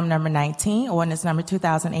 Item number 19, ordinance number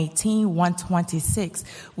 2018-126,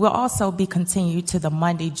 will also be continued to the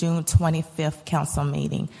Monday, June 25th council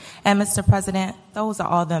meeting. And Mr. President, those are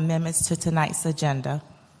all the amendments to tonight's agenda.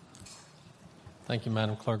 Thank you,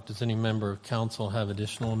 Madam Clerk. Does any member of council have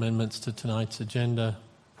additional amendments to tonight's agenda?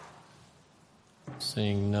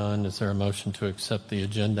 Seeing none, is there a motion to accept the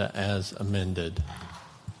agenda as amended?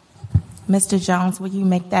 Mr. Jones, will you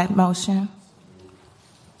make that motion?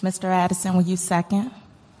 Mr. Addison, will you second?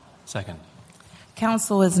 Second.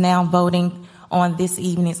 Council is now voting on this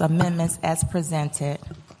evening's amendments as presented.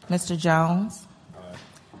 Mr. Jones? Aye.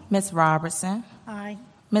 Ms. Robertson? Aye.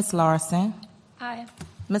 Ms. Larson? Aye.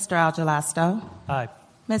 Mr. Algelasto? Aye.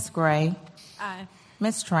 Ms. Gray? Aye.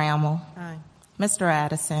 Ms. Trammell? Aye. Mr.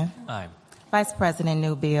 Addison? Aye. Vice President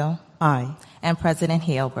Newbill? Aye. And President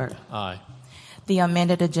Hilbert. Aye. The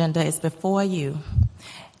amended agenda is before you.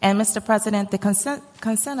 And Mr. President, the consent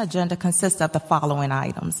agenda consists of the following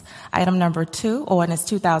items. Item number 2, ordinance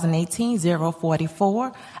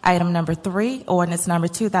 2018-044. Item number 3, ordinance number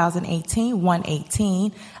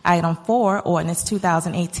 2018-118. Item 4, ordinance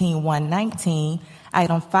 2018-119.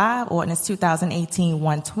 Item 5, ordinance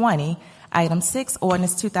 2018-120. Item 6,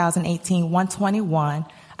 ordinance 2018-121.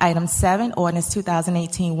 Item 7, ordinance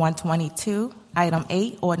 2018-122. Item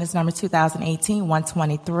 8, ordinance number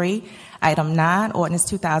 2018-123. Item 9, ordinance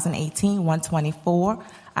 2018-124.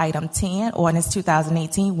 Item 10, ordinance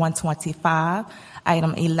 2018-125.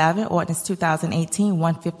 Item 11, ordinance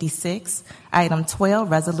 2018-156. Item 12,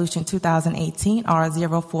 resolution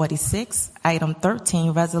 2018-R046. Item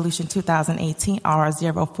 13, resolution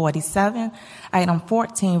 2018-R047. Item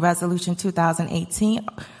 14, resolution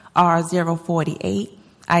 2018-R048.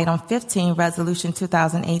 Item 15, Resolution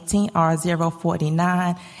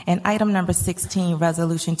 2018-R049, and item number 16,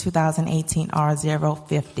 Resolution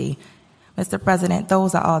 2018-R050. Mr. President,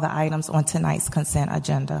 those are all the items on tonight's consent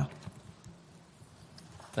agenda.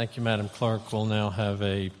 Thank you, Madam Clerk. We'll now have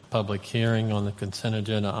a public hearing on the consent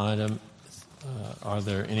agenda item. Are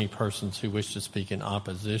there any persons who wish to speak in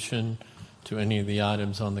opposition to any of the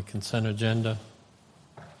items on the consent agenda?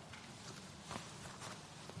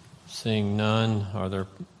 Seeing none, are there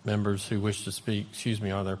members who wish to speak,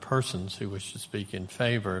 are there persons who wish to speak in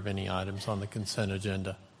favor of any items on the consent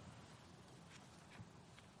agenda?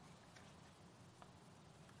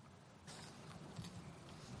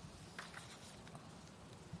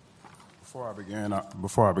 Before I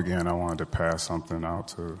begin, I wanted to pass something out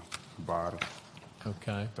to the body.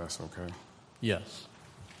 Okay. If that's okay. Yes.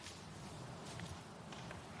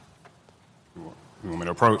 You want me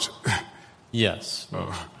to approach? Yes. Oh. All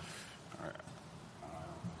right.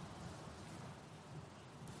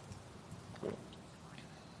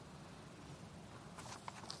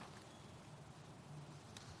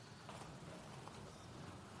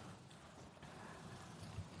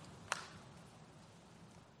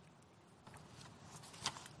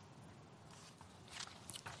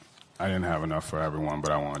 I didn't have enough for everyone,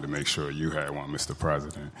 but I wanted to make sure you had one, Mr.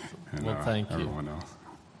 President, and well, thank you. Everyone else.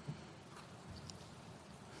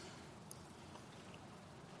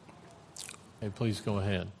 Hey, please go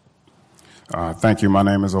ahead. Thank you. My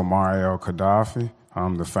name is Omar El Gaddafi.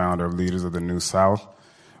 I'm the founder of Leaders of the New South.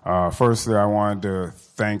 Firstly, I wanted to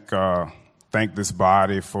thank this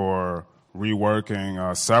body for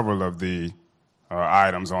reworking several of the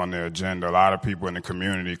items on the agenda. A lot of people in the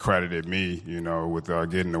community credited me, with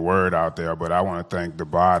getting the word out there, but I want to thank the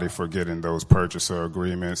body for getting those purchaser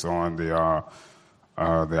agreements on the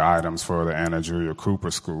items for the Anna Julia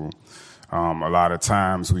Cooper School. A lot of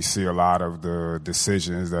times we see a lot of the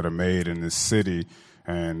decisions that are made in this city,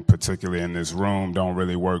 and particularly in this room, don't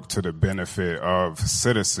really work to the benefit of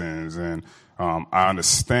citizens. And I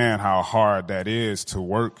understand how hard that is to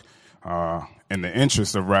work in the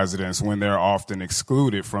interest of residents when they're often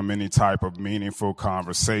excluded from any type of meaningful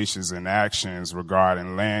conversations and actions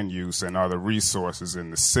regarding land use and other resources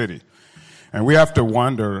in the city. And we have to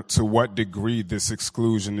wonder to what degree this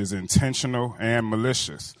exclusion is intentional and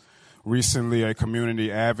malicious. Recently, a community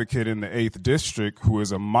advocate in the 8th District, who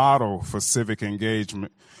is a model for civic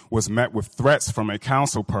engagement, was met with threats from a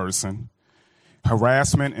council person,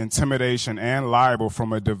 harassment, intimidation, and libel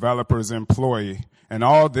from a developer's employee, and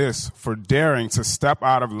all this for daring to step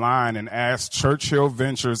out of line and ask Churchill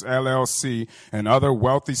Ventures, LLC, and other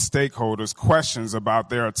wealthy stakeholders questions about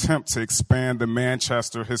their attempt to expand the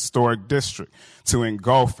Manchester Historic District to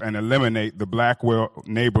engulf and eliminate the Blackwell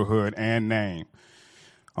neighborhood and name.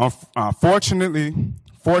 Fortunately,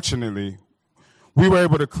 we were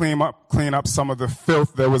able to clean up some of the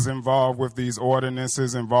filth that was involved with these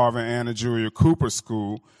ordinances involving Anna Julia Cooper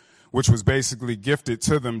School, which was basically gifted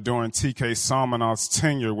to them during T.K. Salmanoff's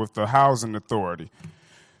tenure with the Housing Authority.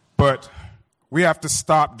 But we have to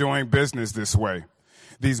stop doing business this way.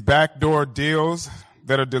 These backdoor deals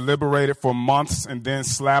that are deliberated for months and then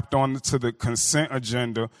slapped onto the consent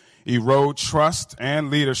agenda erode trust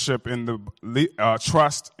and leadership in the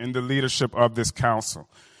leadership of this council.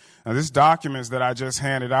 Now, this document that I just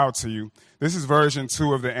handed out to you, this is version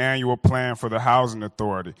 2 of the annual plan for the Housing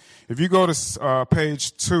Authority. If you go to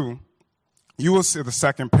page 2, you will see the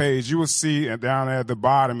second page. You will see down there at the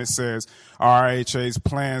bottom it says RHA's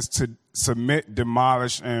plans to submit,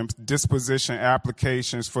 demolish, and disposition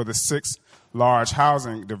applications for the 6 large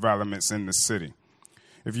housing developments in the city.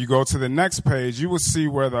 If you go to the next page, you will see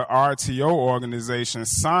where the RTO organization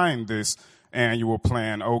signed this annual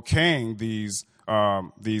plan, okaying these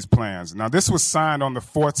plans. Now, this was signed on the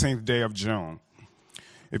 14th day of June.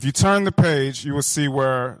 If you turn the page, you will see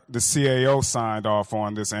where the CAO signed off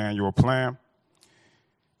on this annual plan.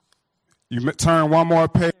 You turn one more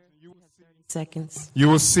page. Seconds. You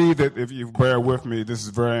will see that, if you bear with me, this is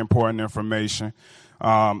very important information.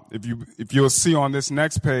 If you'll see on this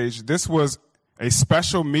next page, this was a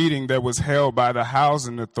special meeting that was held by the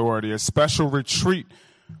Housing Authority, a special retreat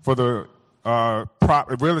for the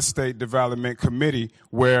Real Estate Development Committee,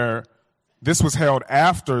 where this was held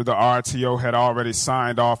after the RTO had already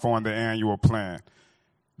signed off on the annual plan.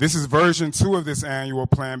 This is version 2 of this annual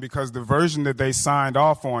plan because the version that they signed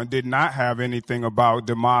off on did not have anything about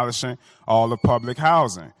demolishing all the public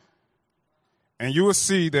housing. And you will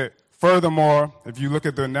see that, furthermore, if you look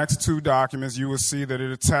at the next 2 documents, you will see that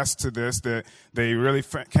it attests to this, that they really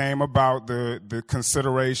came about the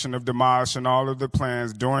consideration of demolishing all of the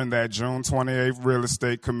plans during that June 28th Real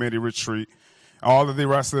Estate Committee retreat. All of the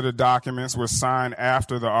rest of the documents were signed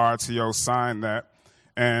after the RTO signed that.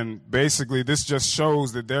 And basically, this just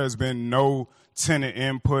shows that there has been no tenant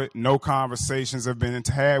input, no conversations have been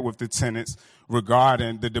had with the tenants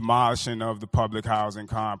regarding the demolishing of the public housing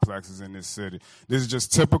complexes in this city. This is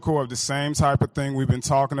just typical of the same type of thing we've been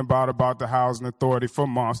talking about the housing authority for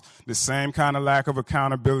months, the same kind of lack of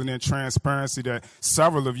accountability and transparency that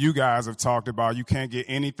several of you guys have talked about. You can't get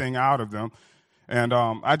anything out of them. And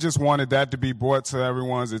I just wanted that to be brought to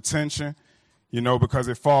everyone's attention, because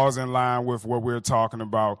it falls in line with what we're talking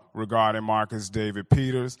about regarding Marcus David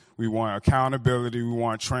Peters. We want accountability. We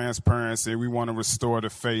want transparency. We want to restore the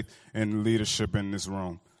faith and leadership in this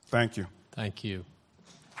room. Thank you. Thank you.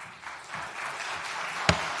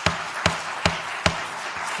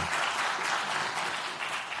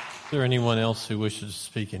 Is there anyone else who wishes to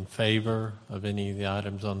speak in favor of any of the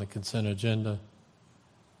items on the consent agenda?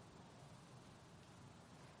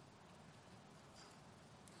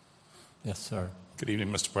 Yes, sir. Good evening,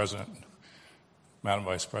 Mr. President, Madam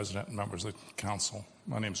Vice President, and members of the council.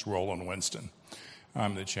 My name is Roland Winston.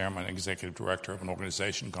 I'm the chairman and executive director of an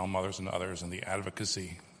organization called Mothers and Others and the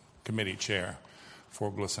Advocacy Committee chair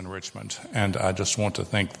for Bliss and Richmond. And I just want to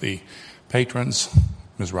thank the patrons,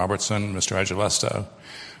 Ms. Robertson, Mr. Agilesto,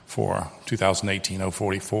 for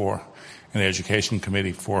 2018-044, and the Education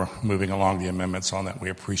Committee for moving along the amendments on that.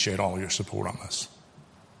 We appreciate all your support on this.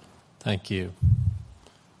 Thank you.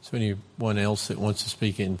 Is there anyone else that wants to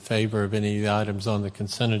speak in favor of any of the items on the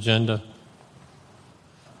consent agenda?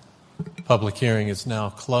 Public hearing is now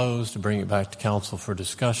closed. To bring it back to council for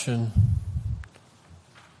discussion.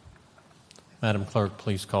 Madam Clerk,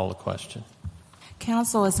 please call the question.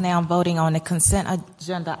 Council is now voting on the consent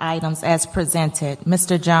agenda items as presented.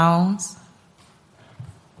 Mr. Jones?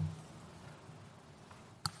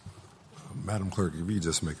 Madam Clerk, if you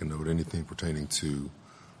just make a note, anything pertaining to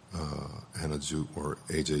Anna Julia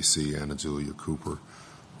Cooper,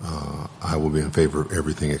 I will be in favor of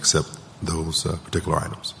everything except those particular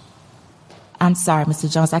items. I'm sorry,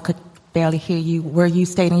 Mr. Jones, I could barely hear you. Were you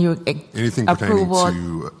stating your anything approval?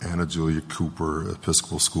 pertaining to Anna Julia Cooper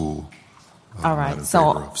Episcopal School? All right,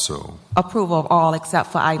 so approval of all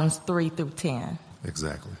except for items 3 through 10.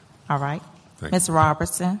 Exactly. All right. Thank Ms.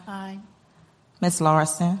 Robertson? Aye. Ms.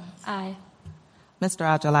 Larson? Aye. Mr.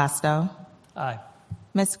 Agilasto? Aye.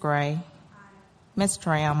 Ms. Gray? Aye. Ms.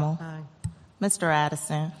 Trammell? Aye. Mr.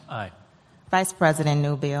 Addison? Aye. Vice President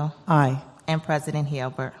Newbill? Aye. And President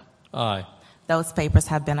Hilbert? Aye. Those papers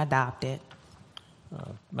have been adopted.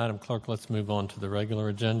 Madam Clerk, let's move on to the regular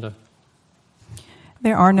agenda.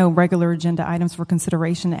 There are no regular agenda items for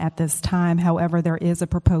consideration at this time. However, there is a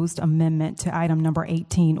proposed amendment to item number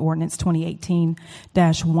 18, Ordinance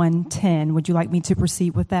 2018-110. Would you like me to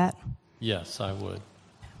proceed with that? Yes, I would.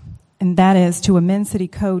 And that is to amend city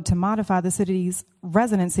code to modify the city's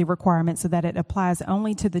residency requirement so that it applies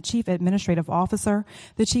only to the chief administrative officer,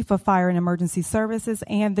 the chief of fire and emergency services,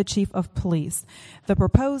 and the chief of police. The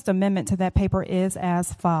proposed amendment to that paper is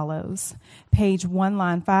as follows. Page 1,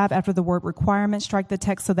 line 5, after the word requirement, strike the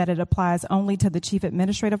text so that it applies only to the chief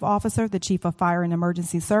administrative officer, the chief of fire and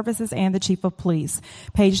emergency services, and the chief of police.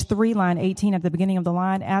 Page 3, line 18, at the beginning of the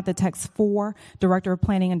line, add the text 4, Director of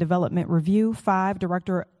Planning and Development Review, 5,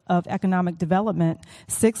 Director of Economic Development,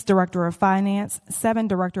 6, Director of Finance, 7,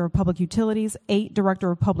 Director of Public Utilities, 8,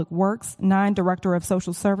 Director of Public Works, 9, Director of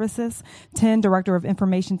Social Services, 10, Director of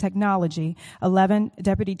Information Technology, 11,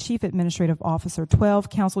 Deputy Chief Administrative Officer, 12,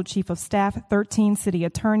 Council Chief of Staff, 13, City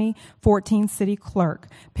Attorney, 14, City Clerk.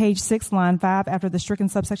 Page 6, line 5, after the stricken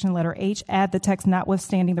subsection letter H, add the text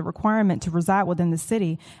notwithstanding the requirement to reside within the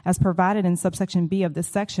city as provided in subsection B of this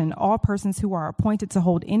section, all persons who are appointed to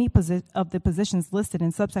hold any of the positions listed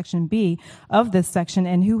in subsection B of this section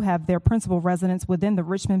and who have their principal residence within the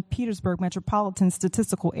Richmond-Petersburg Metropolitan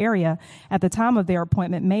Statistical Area at the time of their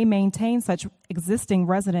appointment may maintain such existing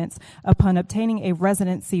residence upon obtaining a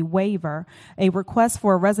residency waiver. A request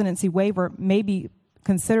for a residency waiver may be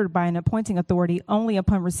considered by an appointing authority only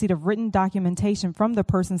upon receipt of written documentation from the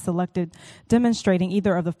person selected demonstrating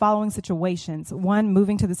either of the following situations. 1,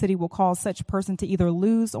 moving to the city will cause such person to either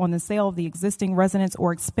lose on the sale of the existing residence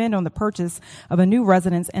or expend on the purchase of a new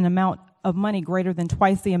residence an amount of money greater than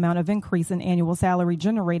twice the amount of increase in annual salary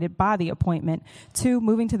generated by the appointment. 2,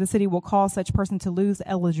 moving to the city will cause such person to lose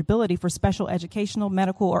eligibility for special educational,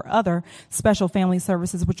 medical, or other special family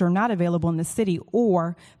services which are not available in the city.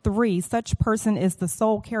 Or 3, such person is the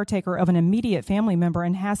sole caretaker of an immediate family member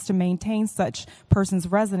and has to maintain such person's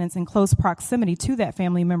residence in close proximity to that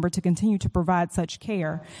family member to continue to provide such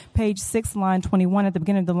care. Page 6, line 21, at the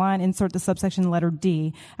beginning of the line, insert the subsection letter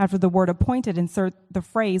D. After the word appointed, insert the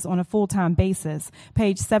phrase on a full full-time basis.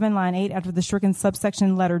 Page 7, line 8, after the stricken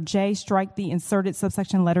subsection letter J, strike the inserted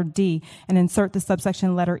subsection letter D and insert the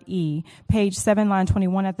subsection letter E. Page 7, line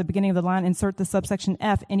 21, at the beginning of the line, insert the subsection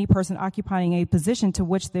F, any person occupying a position to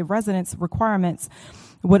which the residence requirements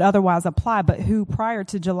would otherwise apply, but who prior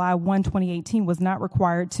to July 1, 2018 was not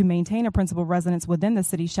required to maintain a principal residence within the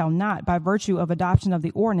city shall not, by virtue of adoption of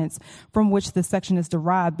the ordinance from which this section is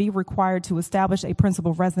derived, be required to establish a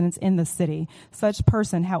principal residence in the city. Such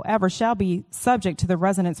person, however, shall be subject to the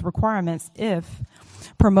residence requirements if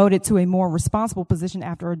promoted to a more responsible position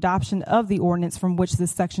after adoption of the ordinance from which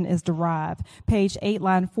this section is derived. Page 8,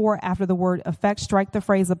 line 4, after the word effect, strike the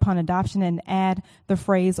phrase upon adoption and add the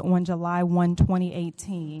phrase on July 1,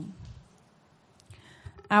 2018.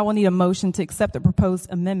 I will need a motion to accept the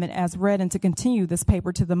proposed amendment as read and to continue this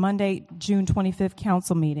paper to the Monday, June 25th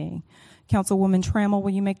council meeting. Councilwoman Trammell, will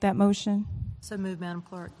you make that motion? So moved, Madam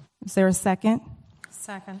Clerk. Is there a second?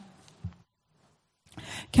 Second.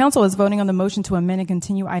 Council is voting on the motion to amend and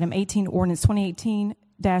continue item 18, ordinance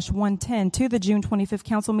 2018-110 to the June 25th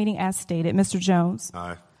council meeting as stated. Mr. Jones?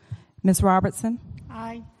 Aye. Ms. Robertson?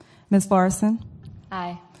 Aye. Ms. Larson?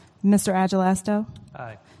 Aye. Mr. Agilasto?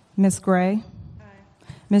 Aye. Ms. Gray? Aye.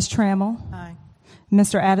 Ms. Trammell? Aye.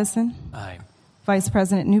 Mr. Addison? Aye. Vice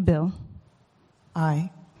President Newbill? Aye.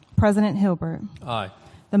 President Hilbert? Aye.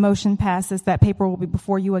 The motion passes. That paper will be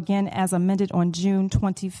before you again as amended on June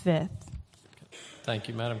 25th. Thank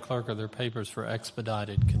you, Madam Clerk. Are there papers for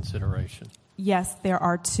expedited consideration? Yes, there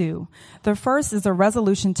are two. The first is a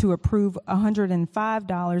resolution to approve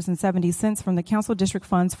 $105.70 from the council district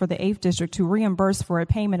funds for the 8th District to reimburse for a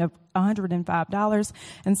payment of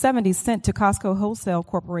 $105.70 to Costco Wholesale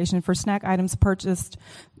Corporation for snack items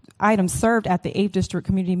served at the 8th District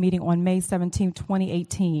Community Meeting on May 17,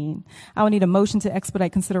 2018. I will need a motion to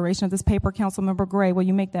expedite consideration of this paper. Councilmember Gray, will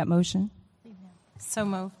you make that motion? So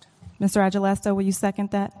moved. Mr. Agilasto, will you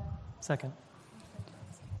second that? Second.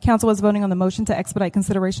 Council is voting on the motion to expedite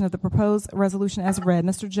consideration of the proposed resolution as read.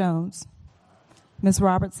 Mr. Jones? Ms.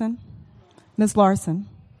 Robertson? Ms. Larson?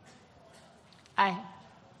 Aye.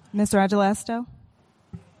 Mr. Agilasto?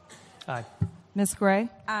 Aye. Ms. Gray?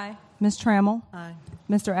 Aye. Ms. Trammell? Aye.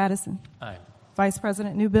 Mr. Addison? Aye. Vice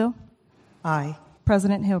President Newbill? Aye.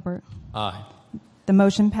 President Hilbert? Aye. The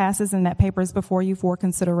motion passes and that paper is before you for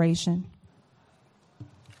consideration.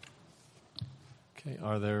 Okay.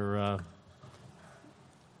 Are there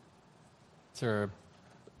is there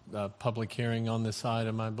a public hearing on this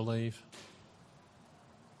item, I believe?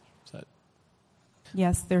 Is that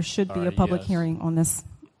Yes, there should be a Alright, public yes. hearing on this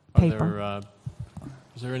Are paper.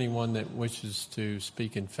 is there anyone that wishes to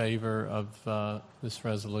speak in favor of this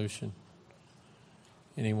resolution?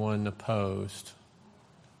 Anyone opposed?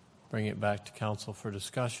 Bring it back to council for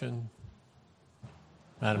discussion.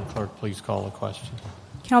 Madam Clerk, please call the question.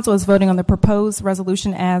 Council is voting on the proposed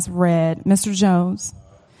resolution as read. Mr. Jones?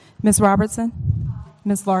 Ms. Robertson?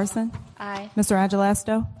 Ms. Larson? Aye. Mr.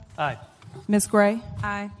 Agilasto? Aye. Ms. Gray?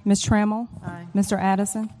 Aye. Ms. Trammell? Aye. Mr.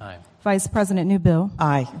 Addison? Aye. Vice President Newbill?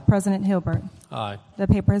 Aye. President Hilbert? Aye. The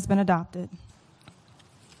paper has been adopted.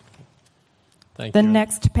 Thank The you.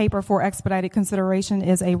 next paper for expedited consideration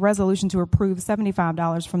is a resolution to approve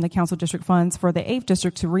 $75 from the council district funds for the 8th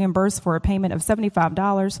District to reimburse for a payment of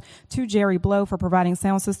 $75 to Jerry Blow for providing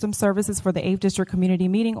sound system services for the 8th District Community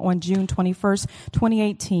Meeting on June 21st,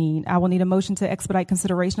 2018. I will need a motion to expedite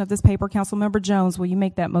consideration of this paper. Councilmember Jones, will you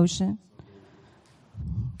make that motion?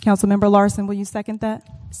 Councilmember Larson, will you second that?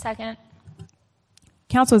 Second.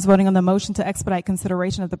 Council is voting on the motion to expedite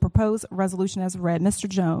consideration of the proposed resolution as read. Mr.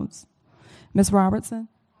 Jones? Ms. Robertson?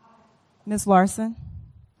 Ms. Larson?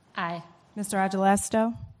 Aye. Mr.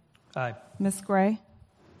 Agilasto? Aye. Ms. Gray?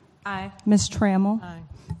 Aye. Ms. Trammell? Aye.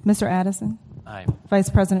 Mr. Addison? Aye. Vice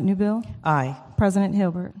President Newbill? Aye. President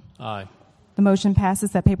Hilbert? Aye. The motion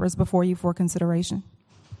passes. That paper is before you for consideration.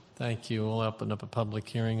 Thank you. We'll open up a public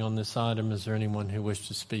hearing on this item. Is there anyone who wishes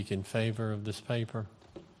to speak in favor of this paper?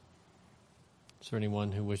 Is there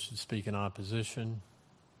anyone who wishes to speak in opposition?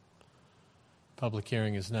 Public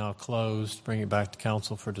hearing is now closed. Bring it back to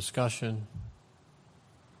council for discussion.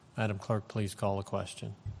 Madam Clerk, please call the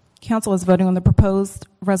question. Council is voting on the proposed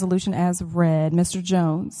resolution as read. Mr.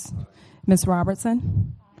 Jones? Ms.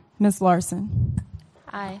 Robertson? Ms. Larson?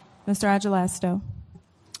 Aye. Mr. Agilasto?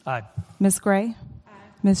 Aye. Ms. Gray?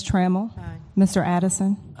 Ms. Trammell? Aye. Mr.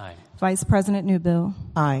 Addison? Aye. Vice President Newbill?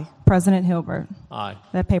 Aye. President Hilbert? Aye.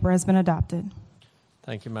 That paper has been adopted.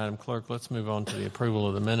 Thank you, Madam Clerk. Let's move on to the approval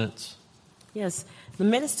of the minutes. Yes, the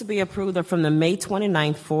minutes to be approved are from the May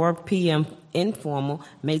 29th 4 p.m. informal,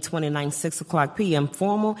 May 29th 6 o'clock p.m.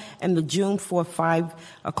 formal, and the June 4 5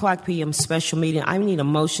 o'clock p.m. special meeting. I need a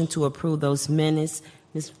motion to approve those minutes.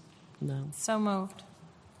 Ms. No. So moved.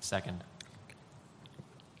 Second.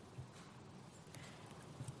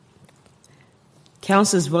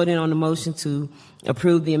 Council is voting on the motion to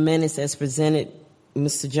approve the amendments as presented.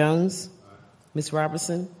 Mr. Jones? Ms.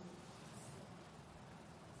 Robertson?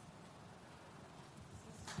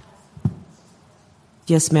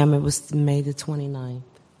 Yes, ma'am. It was May the 29th.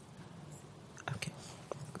 Okay,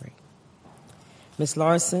 great. Ms.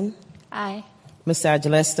 Larson? Aye. Mr.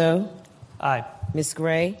 Agelesto? Aye. Ms.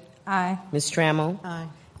 Gray? Aye. Ms. Trammell? Aye.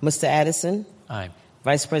 Mr. Addison? Aye.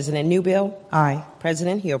 Vice President Newbill? Aye.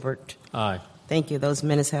 President Hilbert? Aye. Thank you. Those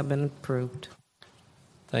minutes have been approved.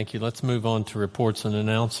 Thank you. Let's move on to reports and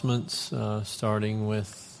announcements, starting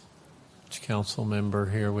with which council member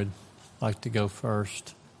here would like to go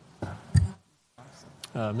first?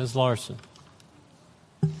 Ms. Larson.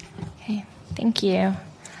 Okay, thank you.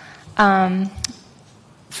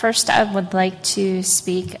 First, I would like to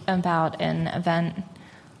speak about an event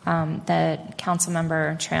that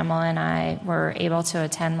Councilmember Trammell and I were able to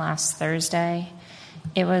attend last Thursday.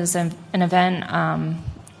 It was an event,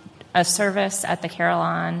 a service at the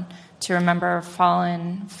Carillon to remember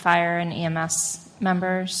fallen fire and EMS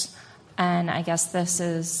members. And I guess this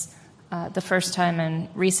is the first time in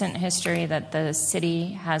recent history that the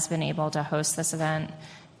city has been able to host this event.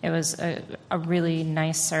 It was a really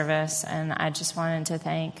nice service, and I just wanted to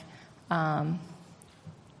thank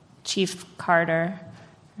Chief Carter.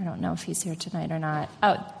 I don't know if he's here tonight or not.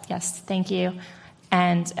 Oh, yes, thank you.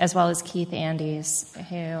 And as well as Keith Andes,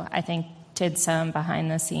 who I think did some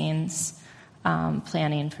behind-the-scenes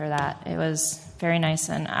planning for that. It was very nice,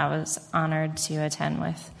 and I was honored to attend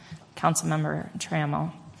with Councilmember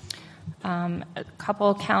Trammell. A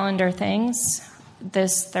couple calendar things.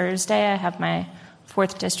 This Thursday, I have my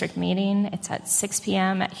 4th District meeting. It's at 6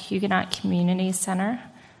 p.m. at Huguenot Community Center.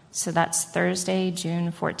 So that's Thursday,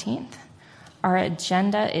 June 14th. Our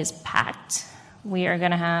agenda is packed. We are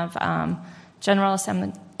going to have General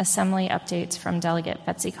Assembly updates from Delegate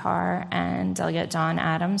Betsy Carr and Delegate Dawn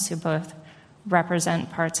Adams, who both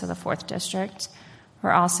represent parts of the 4th District.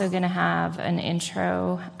 We're also going to have an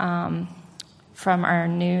intro from our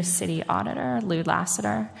new city auditor, Lou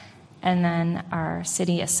Lassiter, and then our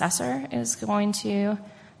city assessor is going to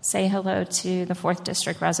say hello to the 4th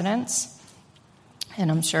District residents,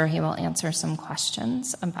 and I'm sure he will answer some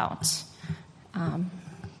questions about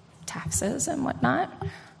taxes and whatnot.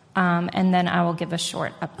 And then I will give a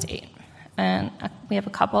short update. And we have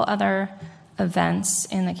a couple other events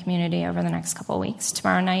in the community over the next couple of weeks.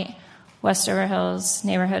 Tomorrow night, Westover Hills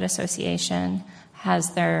Neighborhood Association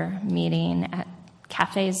has their meeting at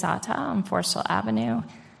Cafe Zata on Forrestal Avenue.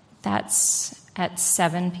 That's at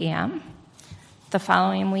 7 p.m. The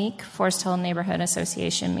following week, Forest Hill Neighborhood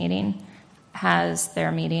Association meeting has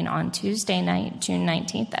their meeting on Tuesday night, June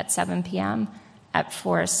 19th at 7 p.m. at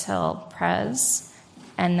Forest Hill Pres.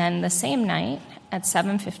 And then the same night at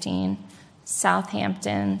 7:15,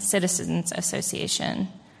 Southampton Citizens Association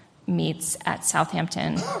meets at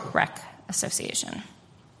Southampton Rec Association.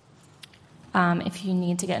 If you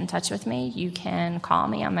need to get in touch with me, you can call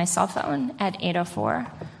me on my cell phone at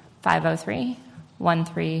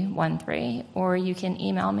 804-503-1313, or you can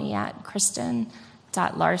email me at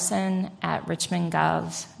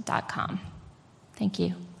kristen.larson@richmondgov.com. Thank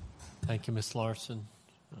you. Thank you, Ms. Larson.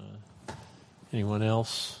 Anyone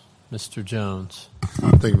else? Mr. Jones.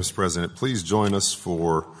 Thank you, Mr. President. Please join us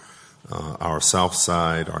for our South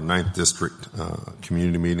Side, our 9th District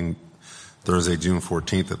community meeting, Thursday, June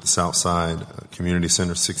 14th at the South Side Community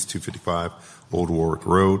Center, 6255 Old Warwick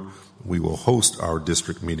Road. We will host our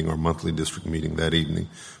district meeting, our monthly district meeting that evening.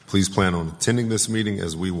 Please plan on attending this meeting,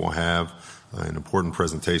 as we will have an important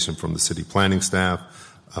presentation from the city planning staff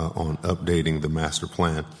on updating the master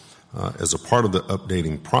plan. As a part of the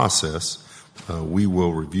updating process, we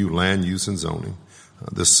will review land use and zoning.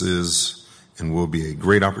 This is and will be a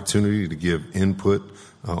great opportunity to give input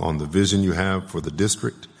on the vision you have for the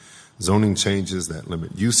district. Zoning changes that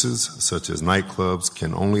limit uses, such as nightclubs,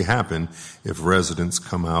 can only happen if residents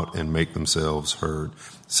come out and make themselves heard.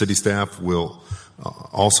 City staff will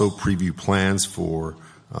also preview plans for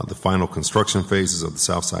the final construction phases of the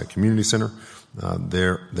Southside Community Center.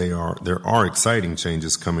 There are exciting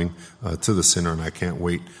changes coming to the center, and I can't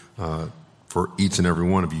wait for each and every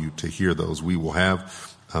one of you to hear those. We will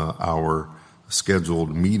have our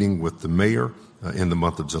scheduled meeting with the mayor in the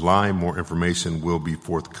month of July. More information will be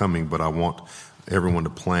forthcoming, but I want everyone to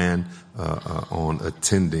plan on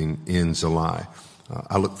attending in July.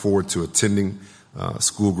 I look forward to attending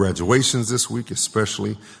school graduations this week,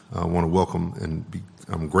 especially. I want to welcome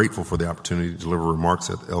I'm grateful for the opportunity to deliver remarks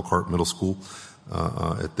at the Elkhart Middle School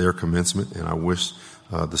at their commencement, and I wish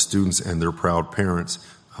the students and their proud parents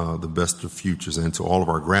the best of futures. And to all of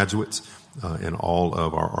our graduates in all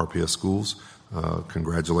of our RPS schools,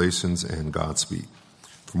 congratulations and Godspeed.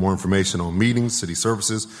 For more information on meetings, city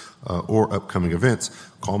services, or upcoming events,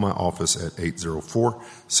 call my office at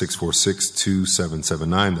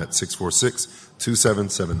 804-646-2779. That's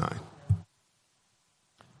 646-2779.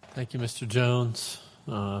 Thank you, Mr. Jones.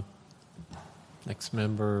 Next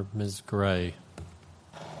member, Ms. Gray.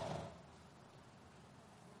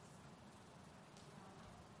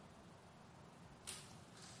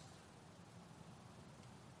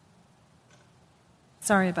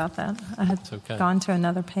 Sorry about that. I had okay. gone to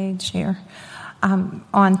another page here.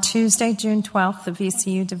 On Tuesday, June 12th, the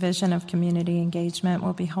VCU Division of Community Engagement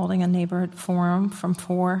will be holding a neighborhood forum from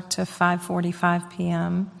 4 to 5:45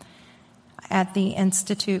 p.m. at the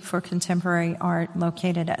Institute for Contemporary Art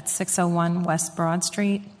located at 601 West Broad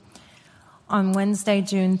Street. On Wednesday,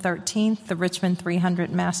 June 13th, the Richmond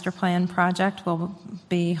 300 Master Plan Project will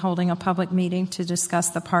be holding a public meeting to discuss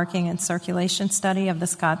the parking and circulation study of the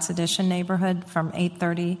Scotts Addition neighborhood from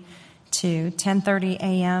 8:30 to 10:30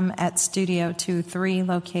 a.m. at Studio 23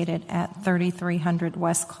 located at 3300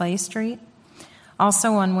 West Clay Street.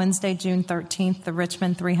 Also on Wednesday, June 13th, the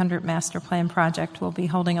Richmond 300 Master Plan Project will be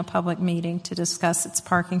holding a public meeting to discuss its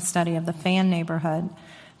parking study of the Fan neighborhood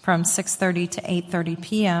from 6:30 to 8:30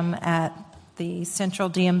 p.m. at the Central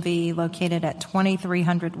DMV located at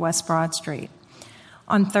 2300 West Broad Street.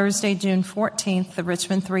 On Thursday, June 14th, the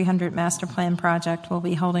Richmond 300 Master Plan Project will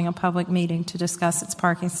be holding a public meeting to discuss its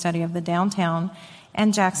parking study of the downtown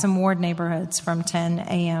and Jackson Ward neighborhoods from 10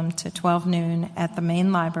 a.m. to 12 noon at the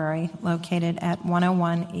main library located at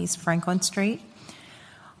 101 East Franklin Street.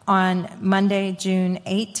 On Monday, June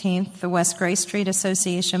 18th, the West Gray Street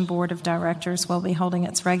Association Board of Directors will be holding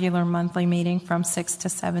its regular monthly meeting from 6 to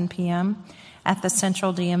 7 p.m. at the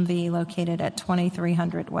Central DMV located at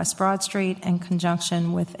 2300 West Broad Street in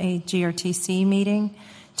conjunction with a GRTC meeting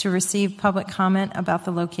to receive public comment about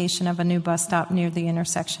the location of a new bus stop near the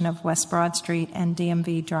intersection of West Broad Street and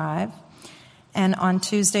DMV Drive. And on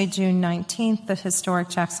Tuesday, June 19th, the Historic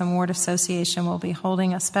Jackson Ward Association will be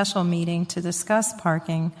holding a special meeting to discuss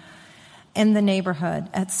parking in the neighborhood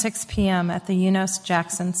at 6 p.m. at the Enos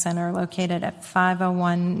Jackson Center located at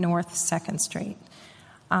 501 North 2nd Street.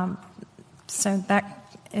 So that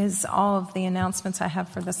is all of the announcements I have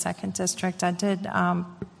for the 2nd District. I did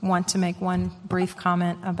want to make one brief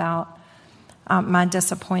comment about my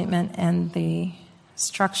disappointment in the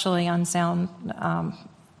structurally unsound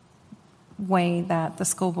way that the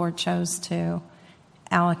school board chose to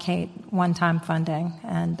allocate one-time funding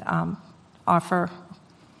and offer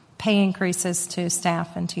pay increases to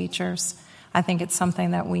staff and teachers. I think it's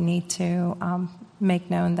something that we need to make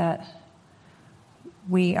known that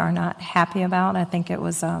we are not happy about. I think it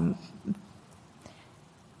was a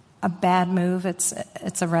bad move.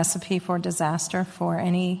 It's a recipe for disaster for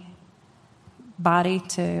any body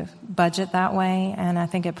to budget that way, and I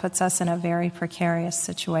think it puts us in a very precarious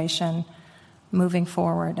situation moving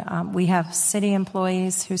forward. We have city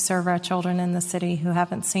employees who serve our children in the city who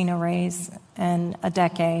haven't seen a raise in a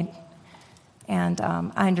decade, and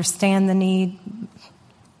I understand the need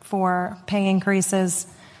for pay increases,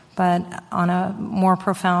 but on a more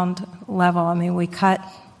profound level, I mean, we cut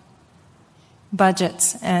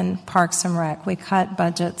budgets in Parks and Rec. We cut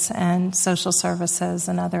budgets in social services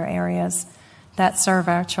and other areas that serve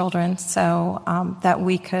our children so that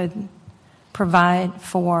we could provide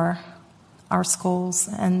for our schools.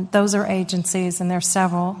 And those are agencies, and there's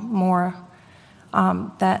several more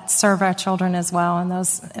that serve our children as well, and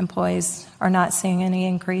those employees are not seeing any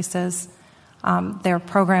increases. Their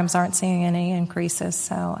programs aren't seeing any increases.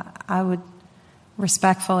 So I would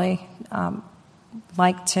respectfully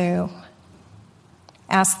like to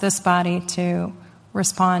ask this body to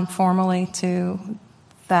respond formally to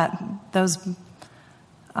those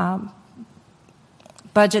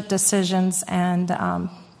budget decisions and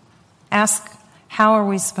ask how are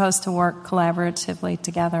we supposed to work collaboratively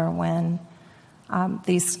together when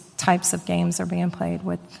these types of games are being played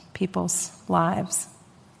with people's lives.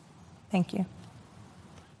 Thank you.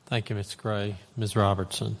 Thank you, Ms. Gray. Ms.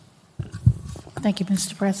 Robertson. Thank you,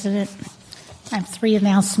 Mr. President. I have 3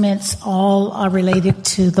 announcements. All are related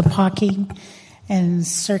to the parking and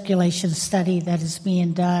circulation study that is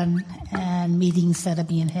being done and meetings that are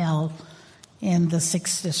being held in the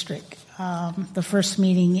 6th District. The first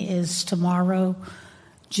meeting is tomorrow,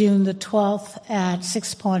 June the 12th at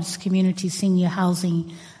 6 Points Community Senior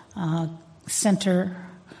Housing Center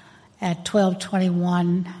at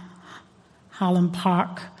 1221 Holland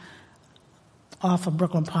Park off of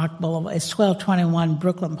Brooklyn Park Boulevard. It's 1221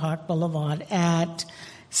 Brooklyn Park Boulevard at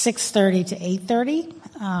 6:30 to 8:30.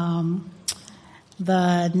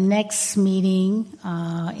 The next meeting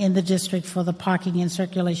in the district for the parking and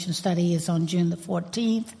circulation study is on June the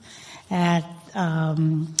 14th at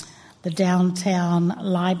the downtown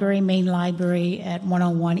library, main library at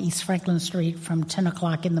 101 East Franklin Street from 10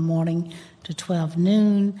 o'clock in the morning to 12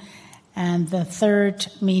 noon. And the third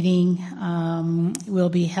meeting will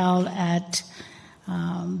be held at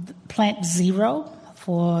Plant Zero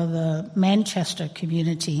for the Manchester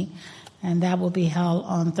community, and that will be held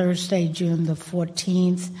on Thursday, June the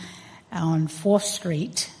 14th on 4th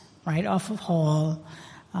Street, right off of Hall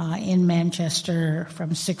in Manchester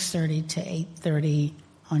from 6:30 to 8:30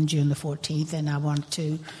 on June the 14th. And I want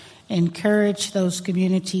to encourage those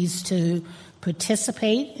communities to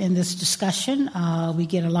participate in this discussion. We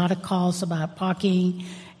get a lot of calls about parking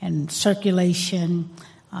and circulation,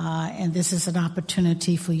 and this is an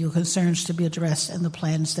opportunity for your concerns to be addressed in the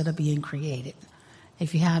plans that are being created.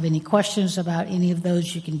 If you have any questions about any of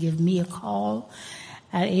those, you can give me a call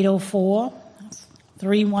at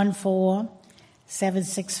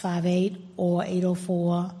 804-314-7658 or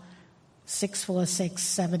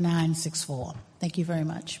 804-646-7964. Thank you very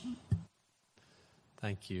much.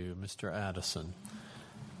 Thank you. Mr. Addison.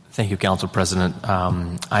 Thank you, Council President.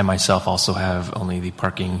 I myself also have only the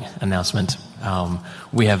parking announcement.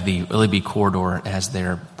 We have the Willie B. Corridor as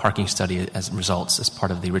their parking study as results as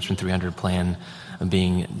part of the Richmond 300 plan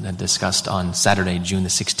being discussed on Saturday, June the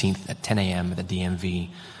 16th at 10 a.m. at the DMV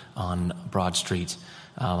on Broad Street.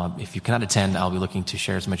 If you cannot attend, I'll be looking to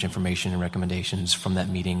share as much information and recommendations from that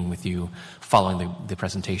meeting with you following the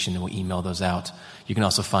presentation, and we'll email those out. You can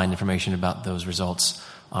also find information about those results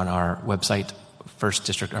on our website,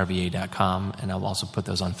 firstdistrictrva.com, and I'll also put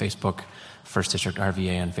those on Facebook, First District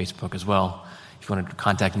RVA on Facebook as well. If you want to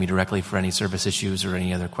contact me directly for any service issues or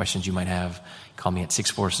any other questions you might have, call me at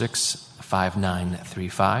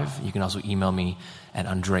 646-5935. You can also email me at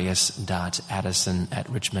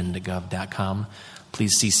andreas.addison@richmondgov.com.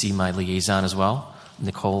 Please CC my liaison as well,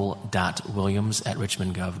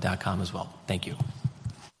 nicole.williams@richmondgov.com as well. Thank you.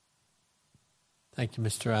 Thank you,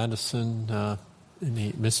 Mr. Addison.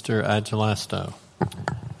 Mr. Agelasto.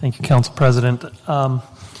 Thank you, Council President.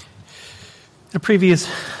 The previous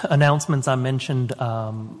announcements I mentioned,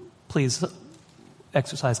 please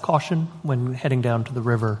exercise caution when heading down to the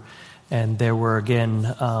river. And there were,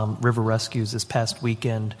 again, river rescues this past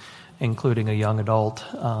weekend, including a young adult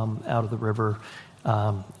out of the river.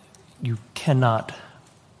 You cannot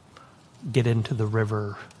get into the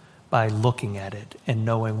river by looking at it and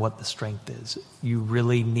knowing what the strength is. You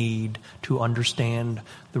really need to understand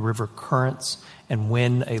the river currents and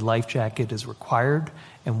when a life jacket is required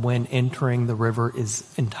and when entering the river is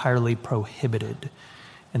entirely prohibited.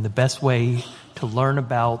 And the best way to learn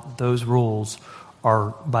about those rules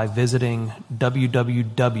are by visiting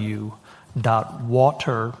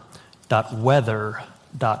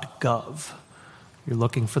www.water.weather.gov. You're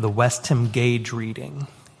looking for the Westham gauge reading,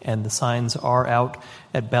 and the signs are out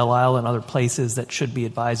at Belle Isle and other places that should be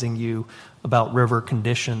advising you about river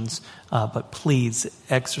conditions. But please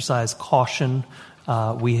exercise caution.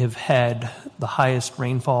 We have had the highest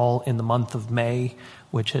rainfall in the month of May,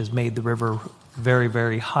 which has made the river very,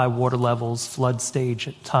 very high water levels, flood stage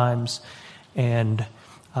at times, and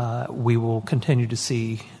we will continue to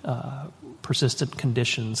see persistent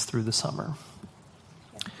conditions through the summer.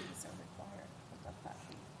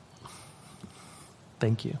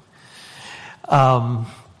 Thank you.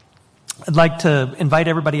 I'd like to invite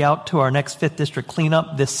everybody out to our next 5th District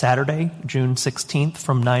cleanup this Saturday, June 16th,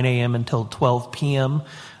 from 9 a.m. until 12 p.m.,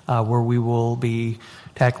 where we will be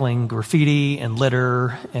tackling graffiti and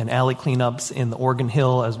litter and alley cleanups in the Oregon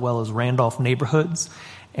Hill as well as Randolph neighborhoods.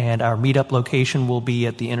 And our meetup location will be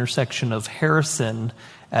at the intersection of Harrison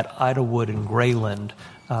at Idlewood and Grayland,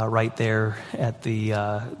 right there at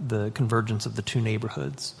the convergence of the two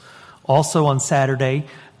neighborhoods. Also on Saturday,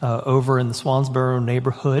 over in the Swansboro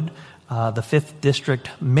neighborhood, the 5th District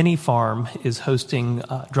Mini Farm is hosting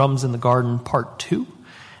Drums in the Garden Part 2,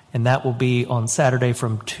 and that will be on Saturday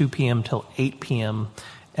from 2 p.m. till 8 p.m.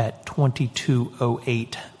 at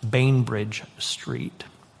 2208 Bainbridge Street.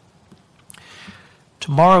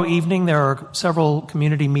 Tomorrow evening, there are several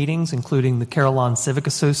community meetings, including the Carillon Civic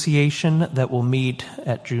Association that will meet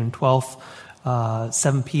at June 12th,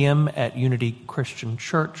 7 p.m. at Unity Christian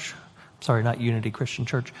Church. Sorry, not Unity Christian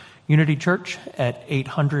Church. Unity Church at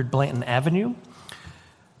 800 Blanton Avenue.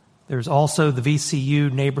 There's also the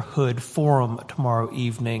VCU Neighborhood Forum tomorrow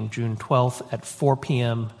evening, June 12th at 4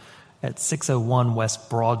 p.m. at 601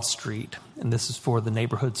 West Broad Street. And this is for the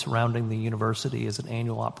neighborhood surrounding the university as an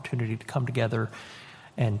annual opportunity to come together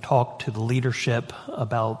and talk to the leadership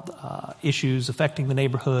about issues affecting the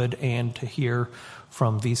neighborhood and to hear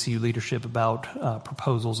from VCU leadership about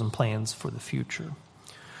proposals and plans for the future.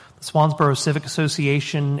 The Swansboro Civic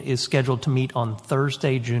Association is scheduled to meet on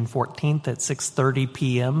Thursday, June 14th at 6:30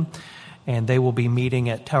 p.m., and they will be meeting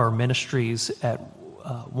at Tower Ministries at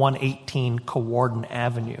 118 Cawarden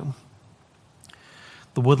Avenue.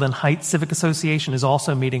 The Woodland Heights Civic Association is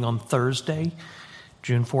also meeting on Thursday,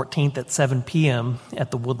 June 14th at 7 p.m.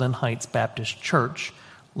 at the Woodland Heights Baptist Church,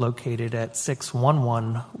 located at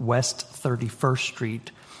 611 West 31st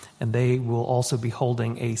Street, and they will also be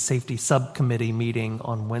holding a safety subcommittee meeting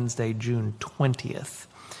on Wednesday, June 20th.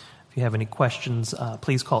 If you have any questions,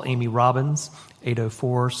 please call Amy Robbins,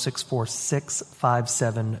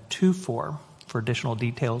 804-646-5724 for additional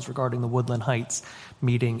details regarding the Woodland Heights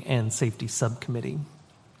meeting and safety subcommittee.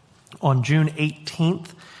 On June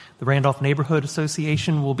 18th, the Randolph Neighborhood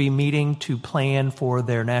Association will be meeting to plan for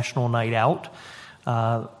their National Night Out.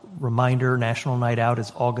 Reminder, National Night Out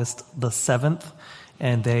is August the 7th,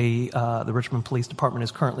 and the Richmond Police Department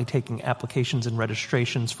is currently taking applications and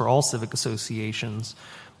registrations for all civic associations.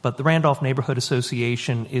 But the Randolph Neighborhood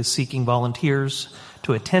Association is seeking volunteers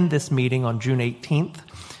to attend this meeting on June 18th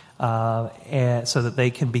so that they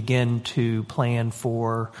can begin to plan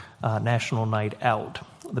for National Night Out.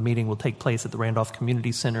 The meeting will take place at the Randolph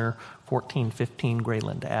Community Center, 1415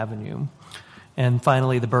 Grayland Avenue. And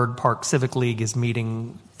finally, the Bird Park Civic League is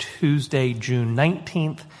meeting Tuesday, June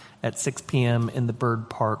 19th at 6 p.m. in the Bird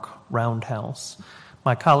Park Roundhouse.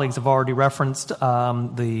 My colleagues have already referenced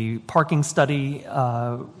the parking study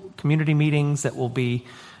community meetings that will be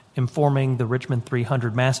informing the Richmond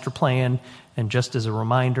 300 Master Plan. And just as a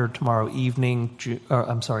reminder, tomorrow morning, June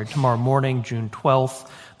 12th,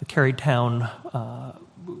 the Carytown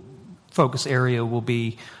focus area will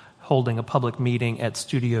be holding a public meeting at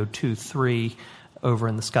Studio 2-3 over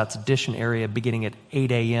in the Scott's Addition area beginning at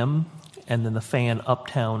 8 a.m. And then the Fan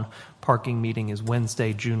Uptown parking meeting is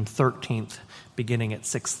Wednesday, June 13th, beginning at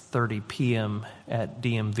 6:30 p.m. at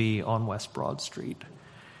DMV on West Broad Street.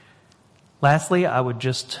 Lastly, I would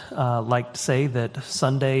just like to say that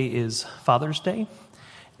Sunday is Father's Day,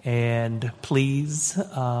 and please,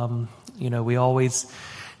 we always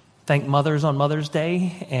thank mothers on Mother's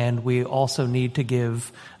Day, and we also need to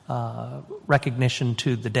give recognition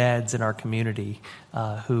to the dads in our community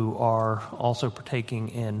who are also partaking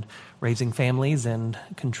in raising families and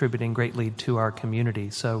contributing greatly to our community.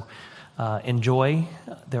 So enjoy.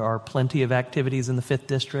 There are plenty of activities in the 5th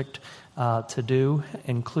District to do,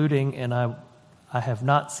 including, and I have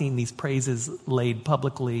not seen these praises laid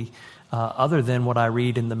publicly other than what I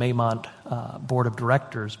read in the Maymont Board of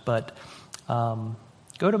Directors, but go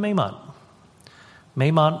to Maymont.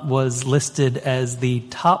 Maymont was listed as the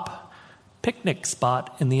top picnic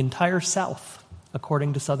spot in the entire South,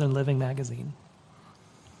 according to Southern Living magazine.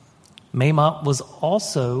 Maymont was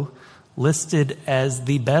also listed as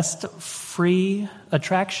the best free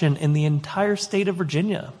attraction in the entire state of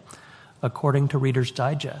Virginia, according to Reader's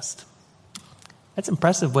Digest. That's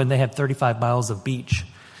impressive when they have 35 miles of beach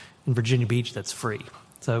in Virginia Beach that's free.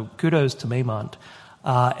 So kudos to Maymont.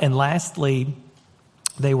 And lastly,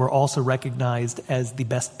 they were also recognized as the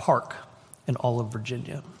best park in all of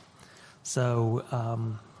Virginia. So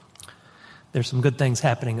there's some good things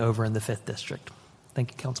happening over in the 5th District.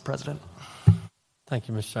 Thank you, Council President. Thank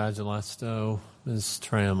you, Mr. Agelasto. Ms.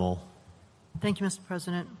 Trammell. Thank you, Mr.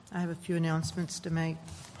 President. I have a few announcements to make,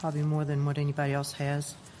 probably more than what anybody else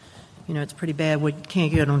has. It's pretty bad we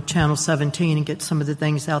can't get on Channel 17 and get some of the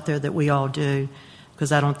things out there that we all do,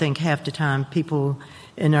 because I don't think half the time people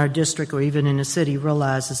in our district or even in the city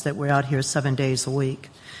realizes that we're out here 7 days a week.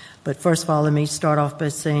 But first of all, let me start off by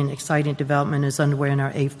saying exciting development is underway in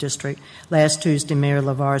our 8th District. Last Tuesday, Mayor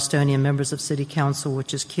LeVar Stoney and members of City Council,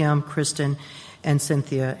 which is Kim, Kristen, and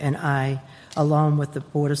Cynthia, and I, along with the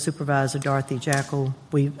Board of Supervisor Dorothy Jackal,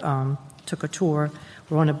 we took a tour.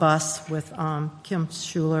 We're on a bus with Kim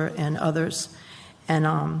Schuler and others,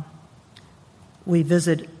 and we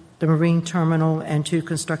visited the Marine Terminal and 2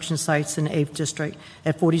 construction sites in the 8th District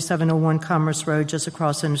at 4701 Commerce Road, just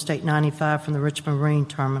across Interstate 95 from the Richmond Marine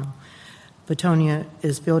Terminal. Vitonia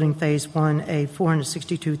is building Phase 1, a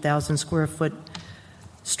 462,000 square foot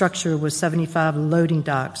structure with 75 loading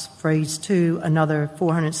docks. Phase 2, another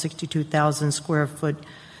 462,000 square foot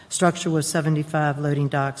structure with 75 loading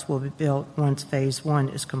docks will be built once Phase 1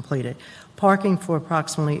 is completed. Parking for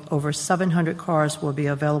approximately over 700 cars will be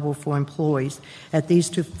available for employees at these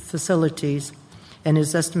 2 facilities, and it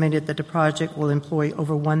is estimated that the project will employ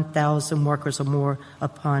over 1,000 workers or more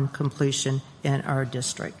upon completion in our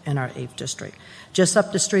district, in our 8th District. Just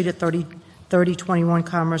up the street at 3021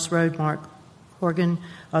 Commerce Road, Mark Corrigan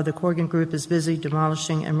of the Corrigan Group is busy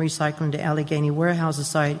demolishing and recycling the Allegheny warehouse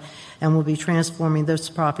site and will be transforming this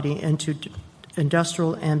property into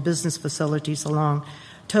industrial and business facilities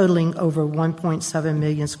totaling over 1.7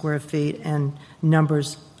 million square feet and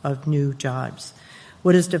numbers of new jobs.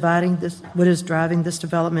 What is driving this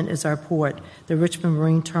development is our port. The Richmond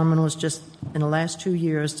Marine Terminal is just in the last 2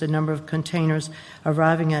 years, the number of containers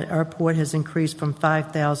arriving at our port has increased from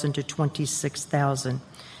 5,000 to 26,000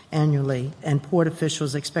 annually, and port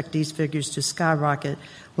officials expect these figures to skyrocket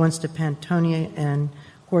once the Pantonia and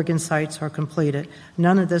Corrigan sites are completed.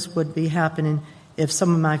 None of this would be happening if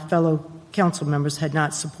some of my fellow council members had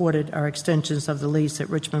not supported our extensions of the lease at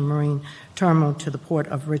Richmond Marine Terminal to the Port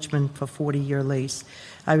of Richmond for 40-year lease.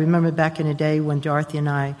 I remember back in the day when Dorothy and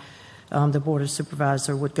I, the Board of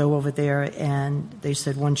Supervisors, would go over there and they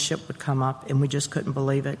said one ship would come up and we just couldn't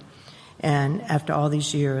believe it. And after all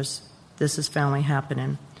these years, this is finally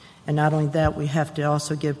happening. And not only that, we have to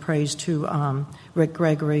also give praise to Rick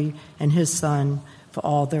Gregory and his son for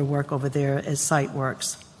all their work over there at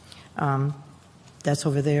SiteWorks. That's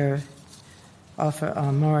over there off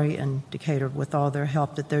of Murray and Decatur with all their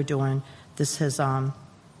help that they're doing. This has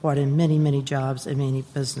brought in many, many jobs and many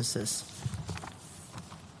businesses.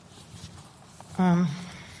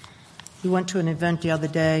 We went to an event the other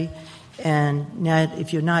day, and now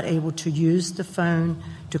if you're not able to use the phone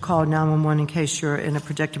to call 911 in case you're in a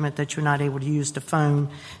predicament that you're not able to use the phone,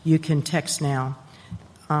 you can text now.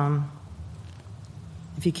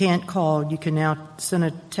 If you can't call, you can now send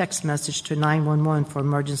a text message to 911 for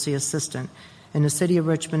emergency assistance in the city of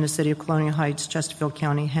Richmond, the city of Colonial Heights, Chesterfield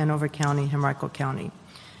County, Hanover County, Henrico County.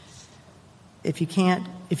 If you can,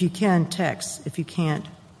 text. If you can't,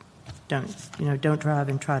 don't drive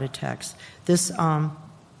and try to text. This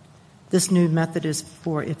new method is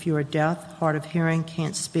for if you are deaf, hard of hearing,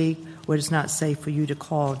 can't speak, or it is not safe for you to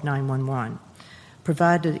call 911.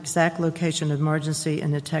 Provide the exact location of emergency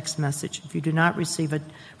in the text message. If you do not receive a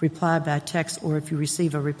reply by text, or if you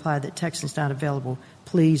receive a reply that text is not available,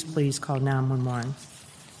 please call 911.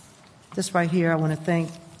 This right here, I want to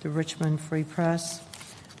thank the Richmond Free Press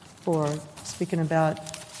for speaking about,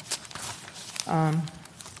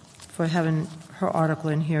 for having her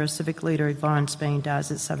article in here. Civic leader Yvonne Spain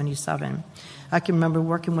dies at 77. I can remember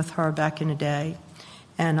working with her back in the day,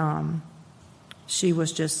 and she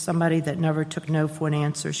was just somebody that never took no for an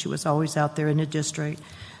answer. She was always out there in the district.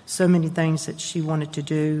 So many things that she wanted to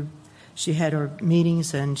do. She had her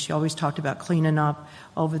meetings, and she always talked about cleaning up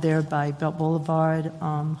over there by Belt Boulevard,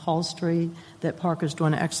 Hall Street, that Parker's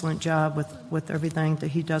doing an excellent job with everything that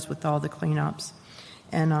he does with all the cleanups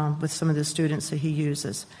and with some of the students that he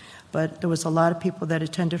uses. But there was a lot of people that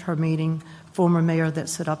attended her meeting. Former mayor that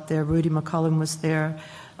sat up there, Rudy McCullum, was there.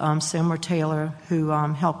 Samara Taylor, who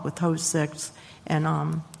helped with Hope 6, and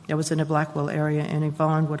that was in the Blackwell area, and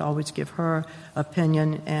Yvonne would always give her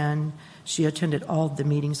opinion, and she attended all of the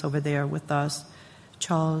meetings over there with us.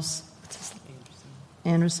 Charles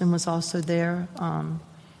Anderson was also there.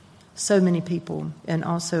 So many people, and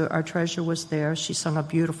also our treasurer was there. She sung a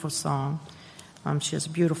beautiful song. She has a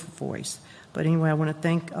beautiful voice. But anyway, I want to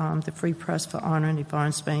thank the Free Press for honoring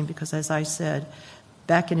Yvonne Spain, because as I said,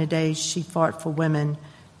 back in the day, she fought for women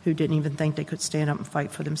who didn't even think they could stand up and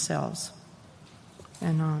fight for themselves.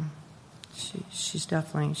 And she's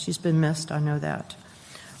been missed, I know that.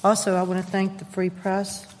 Also, I want to thank the Free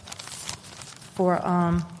Press for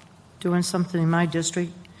doing something in my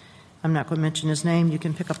district. I'm not going to mention his name. You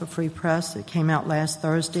can pick up a Free Press. It came out last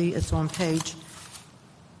Thursday. It's on page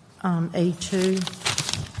A2.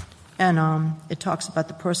 And it talks about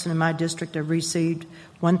the person in my district that received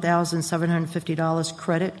 $1,750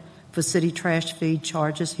 credit for city trash feed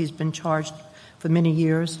charges. He's been charged for many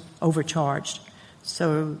years, overcharged.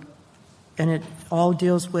 So, and it all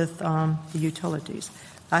deals with the utilities.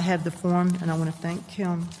 I have the form, and I want to thank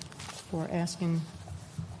Kim for asking.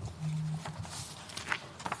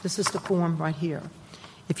 This is the form right here.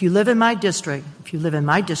 If you live in my district,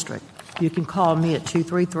 you can call me at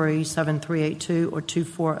 233-7382 or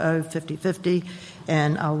 240-5050,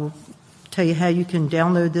 and I will tell you how you can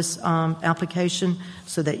download this application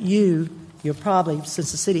so that you're probably,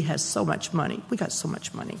 since the city has so much money, we got so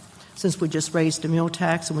much money. Since we just raised the meal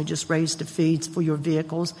tax and we just raised the fees for your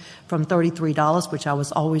vehicles from $33, which I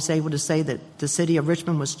was always able to say that the city of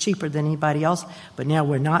Richmond was cheaper than anybody else, but now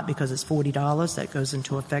we're not because it's $40. That goes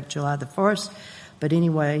into effect July the 1st. But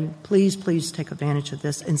anyway, please take advantage of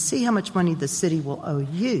this and see how much money the city will owe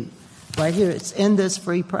you. Right here, it's in this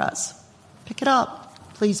Free Press. Pick it up,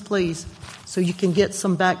 please, so you can get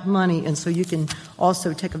some back money and so you can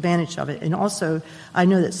also take advantage of it. And also, I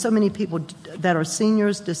know that so many people that are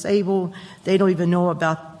seniors, disabled, they don't even know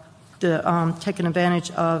about taking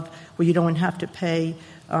advantage of where you don't have to pay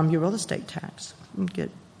your real estate tax.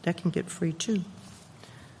 That can get free too.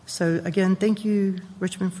 So again, thank you,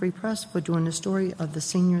 Richmond Free Press, for doing the story of the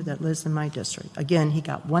senior that lives in my district. Again, he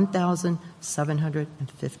got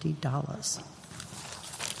 $1,750.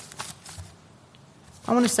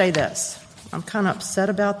 I want to say this. I'm kind of upset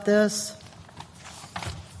about this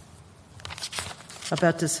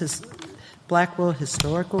Blackwell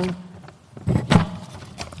Historical.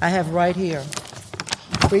 I have right here,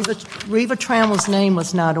 Reva Trammell's name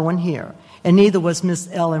was not on here, and neither was Miss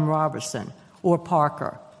Ellen Robertson or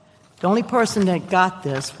Parker. The only person that got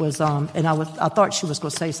this was, and I thought she was going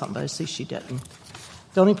to say something, but I see she didn't.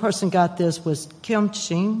 The only person got this was Kim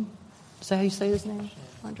Ching. Is that how you say his name,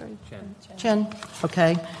 Andre? Chen.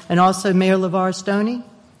 Okay. And also Mayor LeVar Stoney,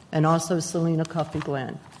 and also Selena Cuffey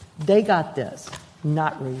Glenn. They got this,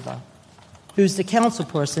 not Reva, who's the council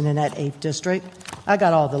person in that 8th district. I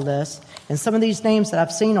got all the lists. And some of these names that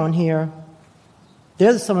I've seen on here,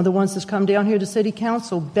 they're some of the ones that's come down here to City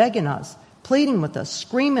Council begging us, pleading with us,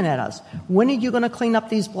 screaming at us. When are you going to clean up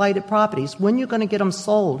these blighted properties? When are you going to get them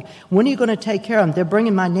sold? When are you going to take care of them? They're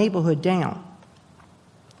bringing my neighborhood down.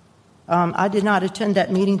 I did not attend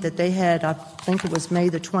that meeting that they had, I think it was May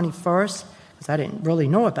the 21st, because I didn't really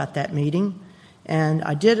know about that meeting. And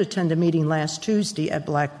I did attend a meeting last Tuesday at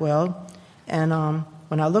Blackwell. And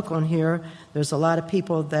when I look on here, there's a lot of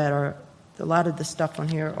people a lot of the stuff on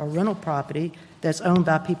here are rental property that's owned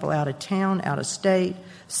by people out of town, out of state.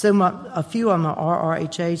 A few of them are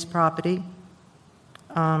RRHA's property.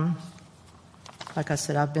 Like I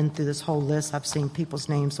said, I've been through this whole list. I've seen people's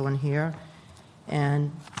names on here.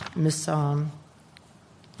 And Miss, let's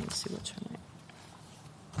see what's her name.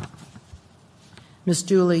 Miss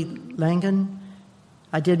Julie Langan,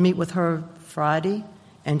 I did meet with her Friday,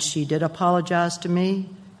 and she did apologize to me.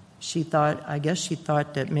 I guess she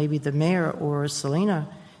thought that maybe the mayor or Selena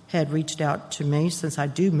had reached out to me, since I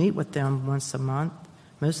do meet with them once a month,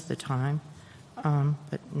 most of the time.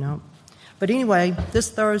 But no. But anyway,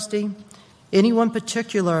 this Thursday, anyone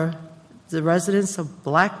particular, the residents of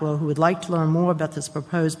Blackwell who would like to learn more about this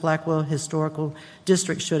proposed Blackwell Historical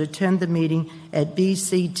District should attend the meeting at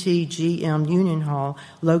BCTGM Union Hall,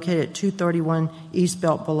 located at 231 East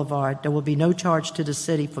Belt Boulevard. There will be no charge to the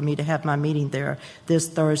city for me to have my meeting there this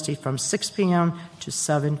Thursday from 6 p.m. to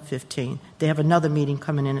 7:15. They have another meeting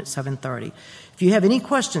coming in at 7:30. If you have any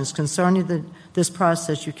questions concerning this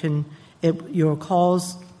process, she can answer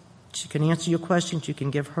your questions. You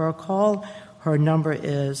can give her a call. Her number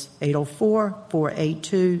is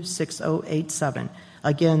 804-482-6087.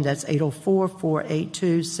 Again, that's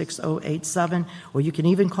 804-482-6087, or you can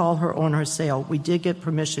even call her on her cell. We did get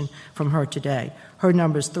permission from her today. Her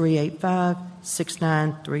number is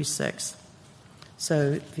 385-6936.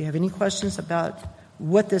 So if you have any questions about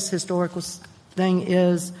what this historical thing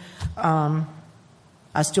is, I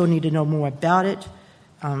still need to know more about it.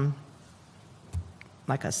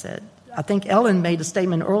 Like I said, I think Ellen made a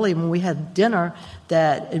statement earlier when we had dinner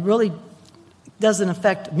that it really doesn't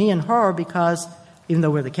affect me and her because, even though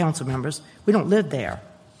we're the council members, we don't live there.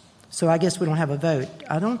 So I guess we don't have a vote.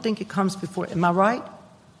 I don't think it comes before. Am I right?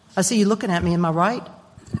 I see you looking at me. Am I right?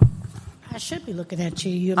 I should be looking at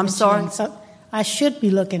you. I'm sorry? I should be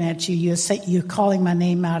looking at you. You're calling my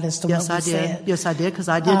name out as to what we said. Yes, I did, because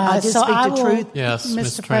I did speak the truth. Yes,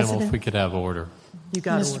 Ms. Trammell, if we could have order. You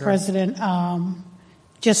got Mr. order. President,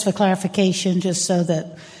 just for clarification, just so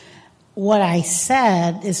that what I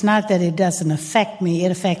said is not that it doesn't affect me.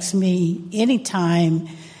 It affects me anytime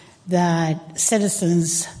that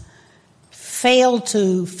citizens fail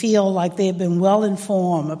to feel like they've been well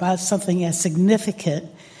informed about something as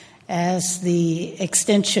significant as the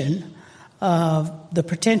extension of the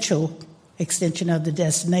potential extension of the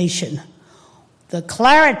destination. The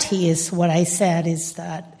clarity is what I said is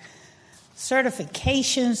that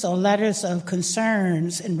certifications or letters of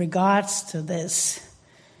concerns in regards to this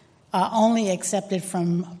are only accepted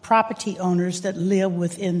from property owners that live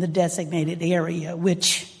within the designated area,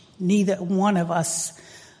 which neither one of us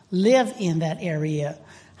live in that area.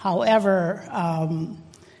 However, I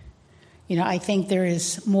think there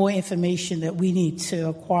is more information that we need to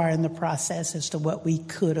acquire in the process as to what we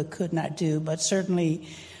could or could not do. But certainly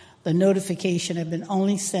the notification had been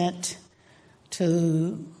only sent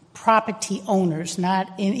to property owners,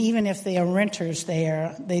 even if they are renters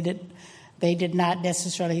there, they did not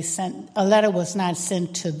necessarily a letter was not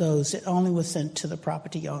sent to those. It only was sent to the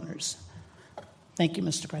property owners. Thank you,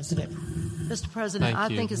 Mr. President. Mr. President, Thank I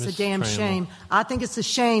you. think it's a Ms. damn Trammell. shame. I think it's a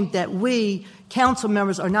shame that we, council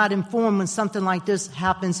members, are not informed when something like this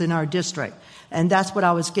happens in our district. And that's what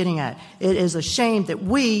I was getting at. It is a shame that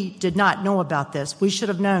we did not know about this. We should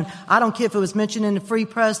have known. I don't care if it was mentioned in the Free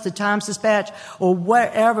Press, the Times-Dispatch, or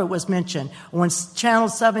wherever it was mentioned, on Channel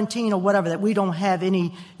 17 or whatever, that we don't have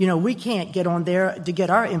any, we can't get on there to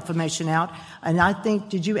get our information out. And I think,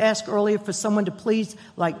 did you ask earlier for someone to please,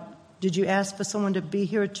 did you ask for someone to be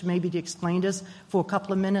here to maybe to explain this for a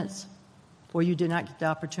couple of minutes? Or you did not get the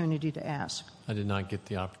opportunity to ask? I did not get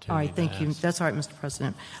the opportunity. All right, thank to you. ask. That's all right, Mr.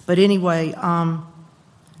 President. But anyway,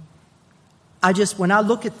 when I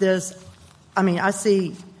look at this, I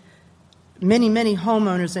see many, many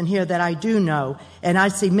homeowners in here that I do know, and I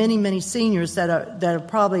see many, many seniors that are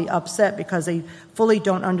probably upset because they fully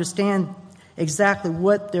don't understand exactly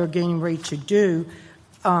what they're getting ready to do,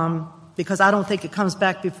 because I don't think it comes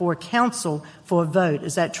back before council for a vote.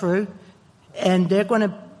 Is that true? And they're going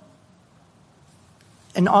to.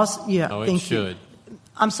 And also, yeah, No, it thank should. you.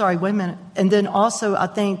 I'm sorry, wait a minute. And then also, I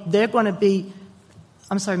think they're going to be.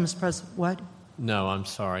 I'm sorry, Mr. President. What? No, I'm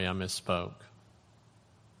sorry, I misspoke.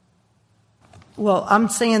 Well, I'm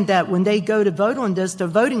saying that when they go to vote on this, they're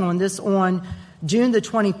voting on this on June the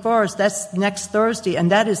 21st. That's next Thursday,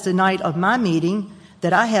 and that is the night of my meeting.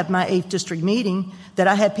 That I have my 8th district meeting, that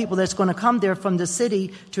I have people that's going to come there from the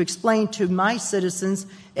city to explain to my citizens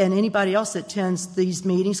and anybody else that attends these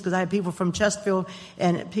meetings, because I have people from Chesterfield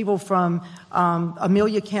and people from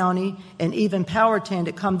Amelia County and even Powhatan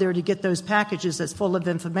that come there to get those packages that's full of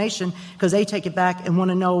information, because they take it back and want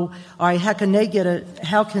to know, all right, how can they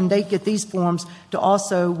get these forms to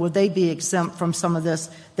also, will they be exempt from some of this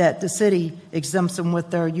that the city exempts them with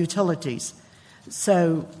their utilities?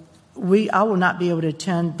 So I will not be able to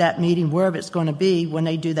attend that meeting wherever it's going to be when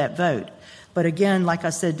they do that vote. But again, like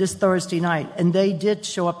I said, this Thursday night, and they did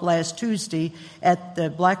show up last Tuesday at the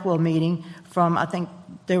Blackwell meeting from, I think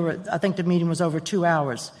the meeting was over 2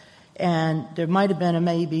 hours. And there might have been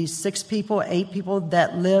maybe 8 people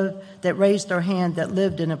that raised their hand that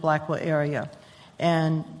lived in the Blackwell area.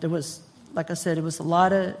 And there was, like I said, it was a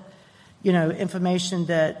lot of, information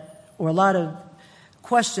or a lot of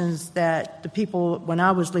questions that the people, when I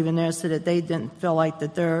was leaving there, said that they didn't feel like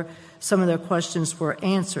that some of their questions were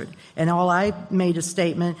answered. And all I made a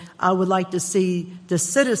statement, I would like to see the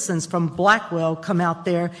citizens from Blackwell come out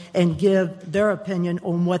there and give their opinion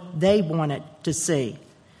on what they wanted to see,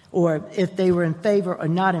 or if they were in favor or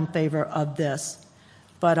not in favor of this.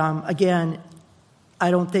 But again, I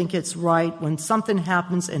don't think it's right when something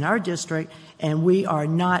happens in our district and we are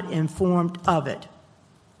not informed of it.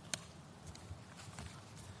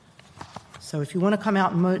 So if you want to come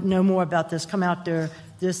out and know more about this, come out there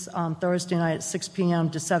this Thursday night at 6 p.m.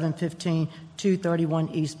 to 7:15, 231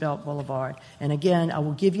 East Belt Boulevard. And again, I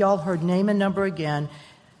will give you all her name and number again.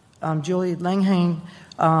 Julie Langhane,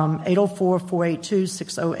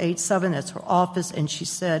 804-482-6087. That's her office, and she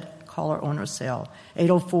said call her on her cell,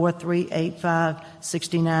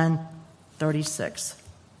 804-385-6936.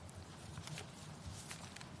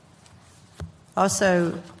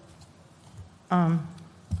 Also,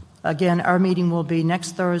 again, our meeting will be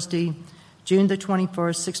next Thursday, June the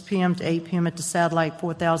 21st, 6 p.m. to 8 p.m. at the Satellite,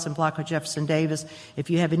 4000 block of Jefferson Davis.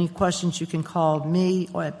 If you have any questions, you can call me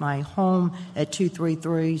or at my home at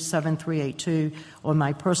 233-7382 or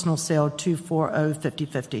my personal cell,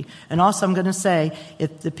 240-5050. And also, I'm going to say,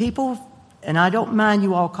 if the people, and I don't mind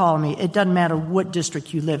you all calling me, it doesn't matter what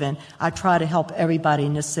district you live in. I try to help everybody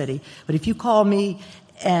in this city. But if you call me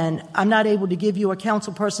and I'm not able to give you a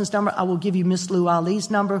council person's number, I will give you Ms. Lou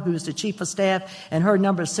Ali's number, who is the chief of staff, and her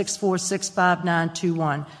number is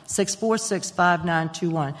 646-5921,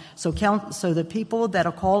 646-5921. So the people that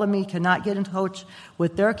are calling me cannot get in touch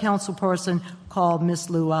with their council person, call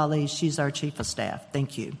Ms. Lou Ali. She's our chief of staff.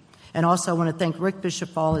 Thank you. And also I want to thank Rick Bishop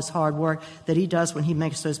for all his hard work that he does when he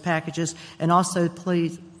makes those packages. And also,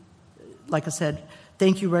 please, like I said,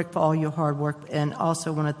 thank you, Rick, for all your hard work, and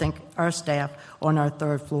also want to thank our staff on our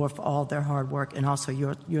third floor for all their hard work, and also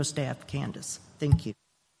your staff, Candace. Thank you.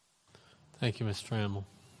 Thank you, Ms. Trammell.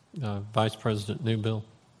 Vice President Newbill.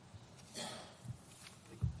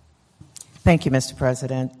 Thank you, Mr.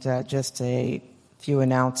 President. Just a few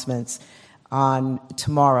announcements. On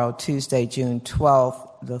tomorrow, Tuesday, June 12th,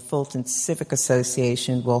 the Fulton Civic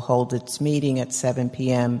Association will hold its meeting at 7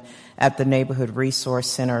 p.m. at the Neighborhood Resource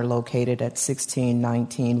Center located at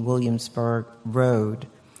 1619 Williamsburg Road.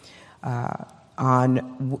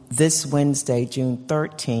 On this Wednesday, June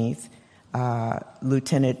 13th,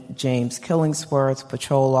 Lieutenant James Killingsworth,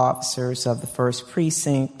 patrol officers of the 1st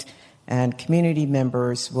Precinct And community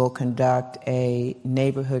members will conduct a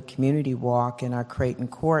neighborhood community walk in our Creighton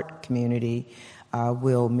Court community.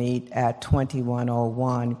 We'll meet at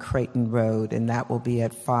 2101 Creighton Road, and that will be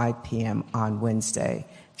at 5 p.m. on Wednesday,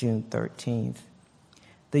 June 13th.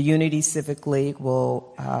 The Unity Civic League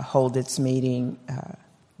will hold its meeting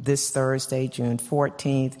this Thursday, June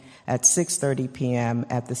 14th, at 6:30 p.m.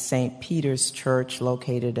 at the St. Peter's Church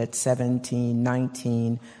located at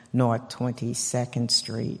 1719 North 22nd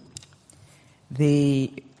Street.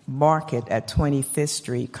 The market at 25th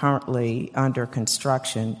Street, currently under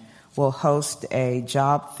construction, will host a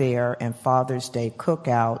job fair and Father's Day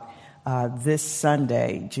cookout this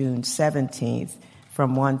Sunday, June 17th,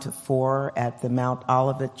 from 1 to 4 at the Mount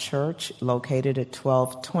Olivet Church, located at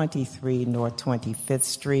 1223 North 25th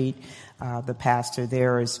Street. The pastor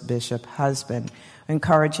there is Bishop Husband.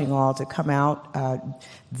 Encouraging all to come out.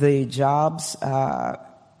 The jobs,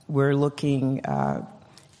 we're looking,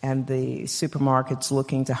 and the supermarket's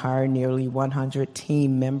looking to hire nearly 100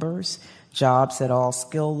 team members. Jobs at all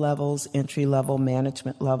skill levels, entry-level,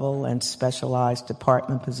 management level, and specialized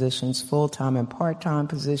department positions, full-time and part-time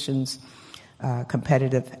positions,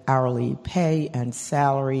 competitive hourly pay and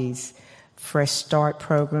salaries, Fresh Start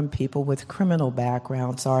program. People with criminal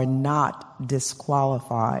backgrounds are not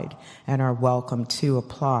disqualified and are welcome to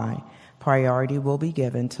apply. Priority will be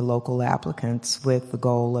given to local applicants with the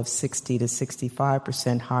goal of 60 to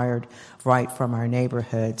 65% hired right from our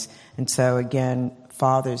neighborhoods. And so again,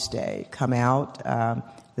 Father's Day, come out.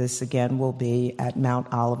 This again will be at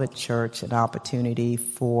Mount Olivet Church, an opportunity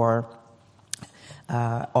for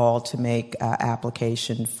all to make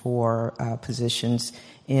application for positions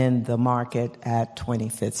in the market at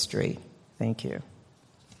 25th Street. Thank you.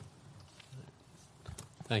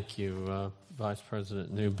 Thank you, Vice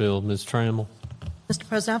President Newbill. Ms. Trammell. Mr.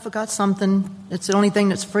 President, I forgot something. It's the only thing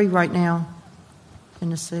that's free right now in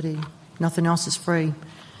the city. Nothing else is free.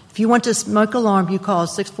 If you want a smoke alarm, you call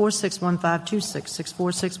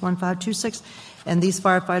 646-1526, 646-1526, and these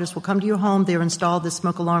firefighters will come to your home. They'll install this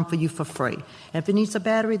smoke alarm for you for free. And if it needs a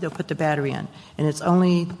battery, they'll put the battery in. And it's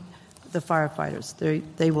only the firefighters.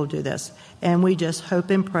 They will do this. And we just hope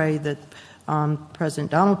and pray that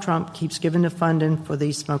President Donald Trump keeps giving the funding for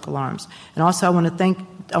these smoke alarms. And also, I want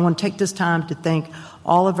to take this time to thank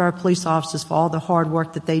all of our police officers for all the hard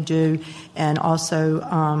work that they do, and also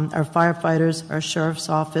our firefighters, our sheriff's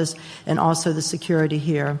office, and also the security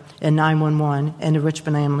here in 911 and the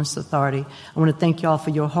Richmond Ambulance Authority. I want to thank you all for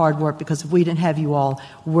your hard work, because if we didn't have you all,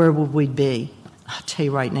 where would we be? I'll tell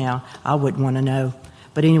you right now, I wouldn't want to know.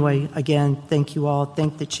 But anyway, again, thank you all.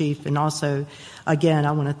 Thank the chief. And also, again,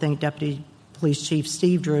 I want to thank Deputy Police Chief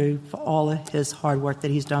Steve Drew for all of his hard work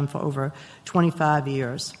that he's done for over 25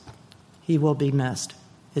 years. He will be missed.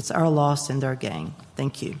 It's our loss and their gain.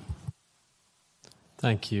 Thank you.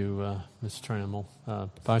 Thank you, Ms. Trammell.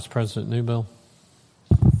 Vice President Newbill.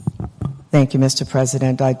 Thank you, Mr.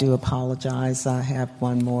 President. I do apologize. I have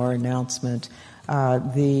one more announcement.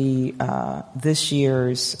 This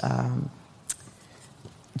year's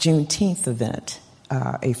Juneteenth event,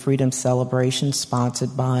 a freedom celebration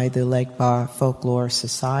sponsored by the Lake Bar Folklore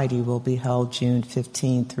Society, will be held June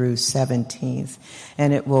 15th through 17th,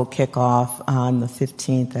 and it will kick off on the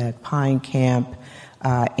 15th at Pine Camp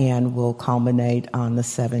and will culminate on the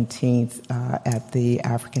 17th at the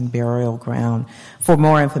African Burial Ground. For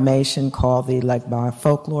more information, call the Lake Bar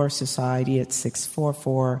Folklore Society at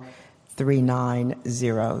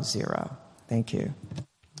 644-3900. Thank you.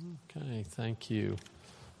 Okay, thank you.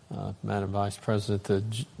 Madam Vice President, the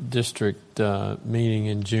district meeting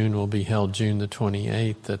in June will be held June the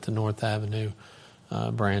 28th at the North Avenue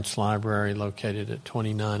Branch Library, located at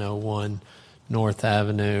 2901 North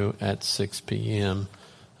Avenue at 6 p.m.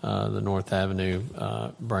 The North Avenue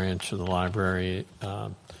branch of the library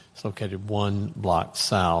is located one block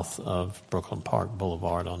south of Brooklyn Park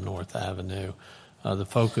Boulevard on North Avenue. The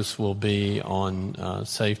focus will be on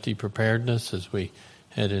safety preparedness as we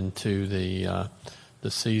head into the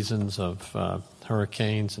seasons of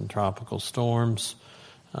hurricanes and tropical storms.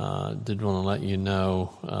 Did want to let you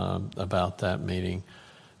know about that meeting.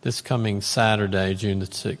 This coming Saturday, June the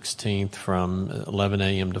 16th, from 11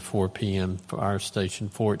 a.m. to 4 p.m., Fire Station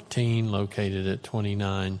 14, located at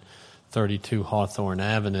 2932 Hawthorne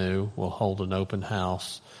Avenue, will hold an open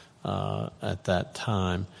house at that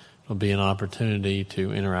time. It'll be an opportunity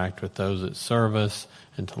to interact with those that serve us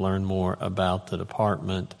and to learn more about the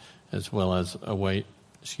department, as well as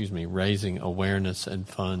raising awareness and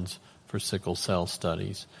funds for sickle cell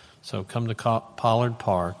studies. So come to Pollard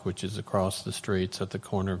Park, which is across the streets at the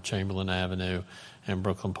corner of Chamberlain Avenue and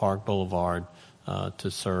Brooklyn Park Boulevard,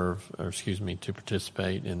 to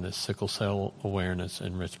participate in the Sickle Cell Awareness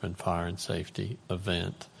and Richmond Fire and Safety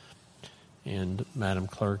event. And Madam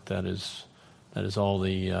Clerk, that is all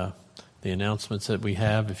the announcements that we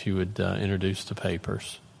have. If you would introduce the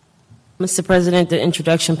papers. Mr. President, the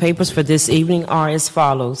introduction papers for this evening are as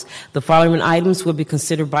follows. The following items will be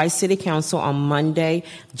considered by City Council on Monday,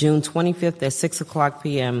 June 25th at 6 o'clock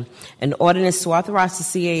p.m. An ordinance to authorize the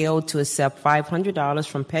CAO to accept $500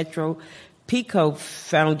 from Pico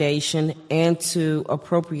Foundation and to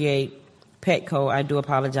appropriate and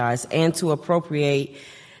to appropriate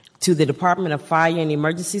to the Department of Fire and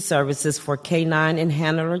Emergency Services for K-9 and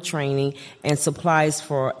handler training and supplies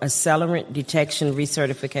for accelerant detection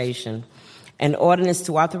recertification. An ordinance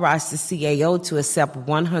to authorize the CAO to accept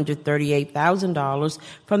 $138,000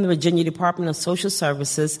 from the Virginia Department of Social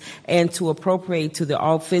Services and to appropriate to the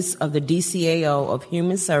Office of the DCAO of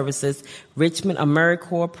Human Services Richmond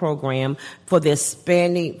AmeriCorps program for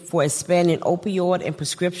expanding opioid and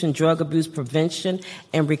prescription drug abuse prevention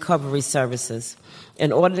and recovery services.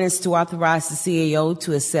 An ordinance to authorize the CAO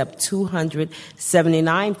to accept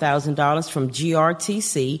 $279,000 from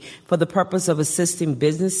GRTC for the purpose of assisting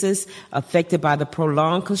businesses affected by the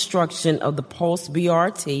prolonged construction of the Pulse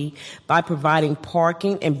BRT by providing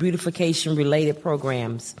parking and beautification-related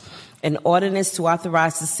programs. An ordinance to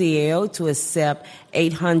authorize the CAO to accept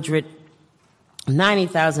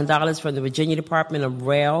 $890,000 from the Virginia Department of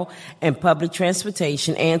Rail and Public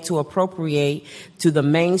Transportation and to appropriate to the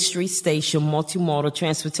Main Street Station Multimodal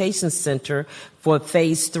Transportation Center for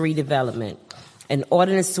Phase 3 development. An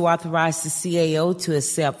ordinance to authorize the CAO to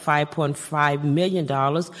accept $5.5 million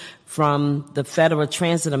from the Federal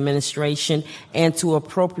Transit Administration and to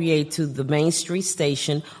appropriate to the Main Street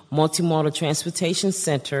Station Multimodal Transportation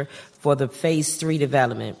Center for the Phase 3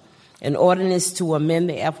 development. An ordinance to amend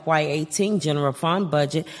the FY18 general fund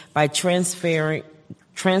budget by transferring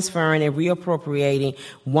and reappropriating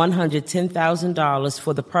 $110,000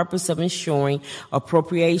 for the purpose of ensuring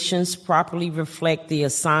appropriations properly reflect the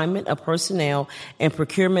assignment of personnel and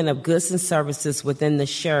procurement of goods and services within the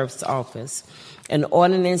Sheriff's Office. An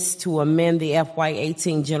ordinance to amend the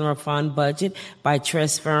FY18 general fund budget by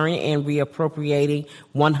transferring and reappropriating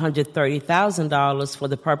 $130,000 for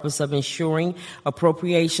the purpose of ensuring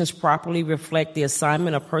appropriations properly reflect the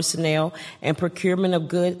assignment of personnel and procurement of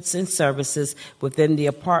goods and services within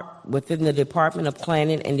the Department of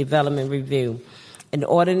Planning and Development Review. An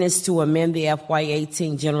ordinance to amend the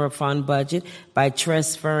FY18 general fund budget by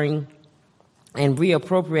transferring and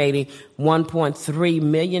reappropriating $1.3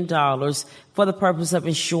 million for the purpose of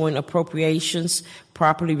ensuring appropriations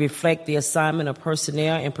properly reflect the assignment of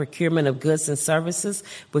personnel and procurement of goods and services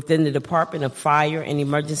within the Department of Fire and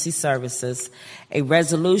Emergency Services. A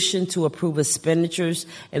resolution to approve expenditures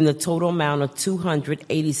in the total amount of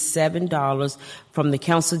 $287 from the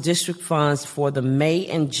Council District funds for the May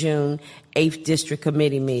and June 8th District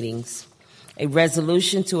Committee meetings. A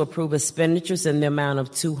resolution to approve expenditures in the amount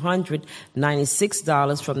of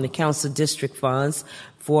 $296 from the Council District funds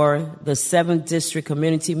for the 7th District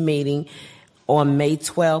Community meeting on May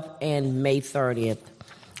 12th and May 30th.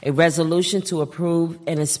 A resolution to approve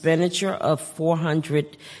an expenditure of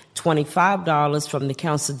 $425 from the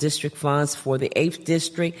Council District funds for the 8th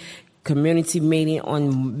District Community meeting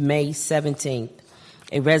on May 17th.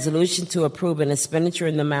 A resolution to approve an expenditure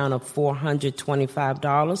in the amount of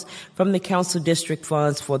 $425 from the Council District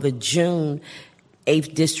funds for the June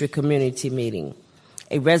 8th District Community meeting.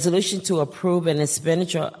 A resolution to approve an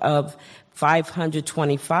expenditure of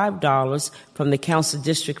 $525 from the Council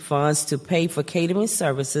District funds to pay for catering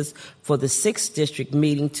services for the 6th District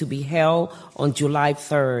meeting to be held on July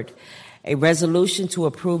 3rd. A resolution to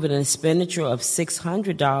approve an expenditure of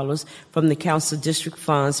 $600 from the Council District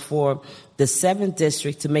funds for the 7th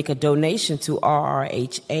District to make a donation to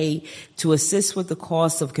RRHA to assist with the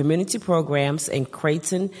cost of community programs in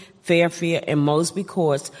Creighton, Fairfield, and Mosby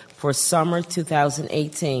courts for summer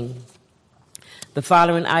 2018. The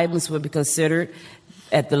following items will be considered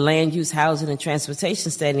at the Land Use, Housing, and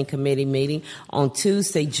Transportation Standing Committee meeting on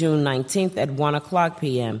Tuesday, June 19th at 1 o'clock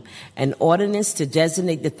p.m. An ordinance to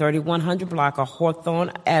designate the 3100 block of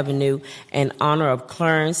Hawthorne Avenue in honor of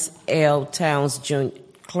Clarence Lee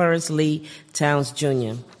Towns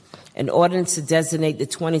Jr. An ordinance to designate the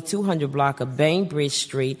 2200 block of Bainbridge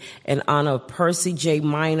Street in honor of Percy J.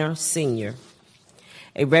 Minor, Sr.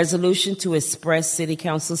 A resolution to express City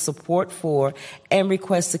Council support for and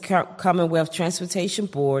request the Commonwealth Transportation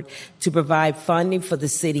Board to provide funding for the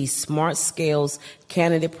city's Smart Scales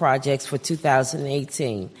candidate projects for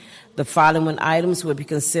 2018. The following items will be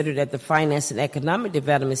considered at the Finance and Economic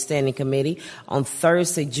Development Standing Committee on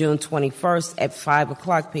Thursday, June 21st at 5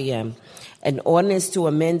 o'clock p.m. An ordinance to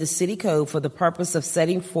amend the city code for the purpose of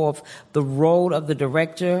setting forth the role of the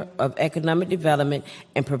Director of Economic Development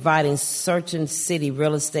and providing certain city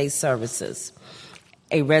real estate services.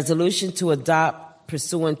 A resolution to adopt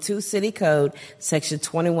pursuant to City Code Section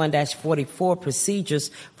 21-44 procedures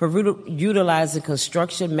for utilizing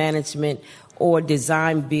construction management or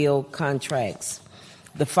design build contracts.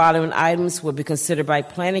 The following items will be considered by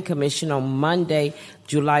Planning Commission on Monday,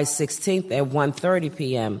 July 16th at 1:30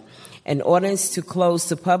 p.m. An ordinance to close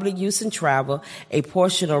to public use and travel a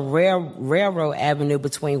portion of Railroad Avenue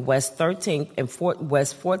between West 13th and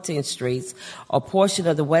West 14th Streets, a portion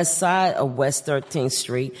of the west side of West 13th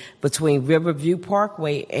Street between Riverview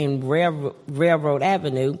Parkway and Railroad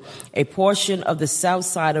Avenue, a portion of the south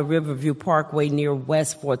side of Riverview Parkway near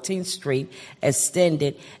West 14th Street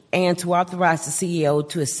extended, and to authorize the CEO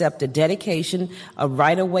to accept the dedication of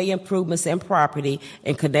right-of-way improvements and property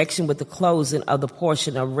in connection with the closing of the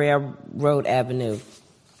portion of Railroad Avenue.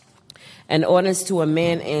 An ordinance to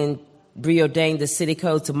amend and reordain the city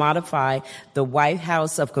code to modify the White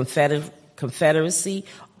House of Confederacy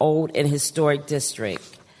Old and Historic District.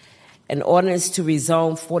 An ordinance to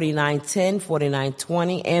rezone 4910,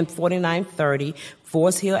 4920, and 4930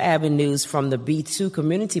 Forest Hill Avenues from the B2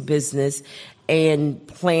 Community Business and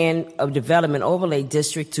Plan of Development Overlay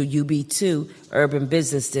District to UB2 Urban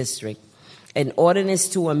Business District. An ordinance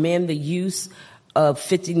to amend the use of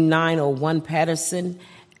 5901 Patterson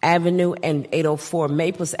Avenue and 804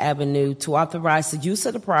 Maples Avenue to authorize the use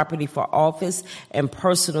of the property for office and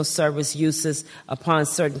personal service uses upon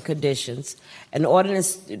certain conditions. An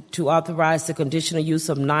ordinance to authorize the conditional use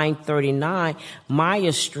of 939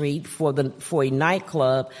 Meyer Street for a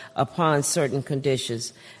nightclub upon certain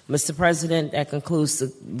conditions. Mr. President, that concludes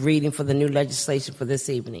the reading for the new legislation for this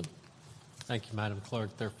evening. Thank you, Madam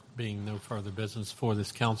Clerk. There being no further business for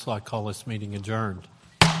this council, I call this meeting adjourned.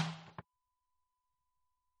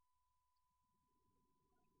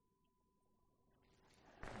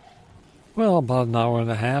 Well, about an hour and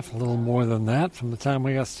a half, a little more than that, from the time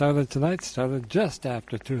we got started tonight. Started just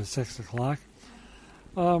after 6 o'clock.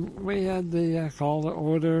 We had the call to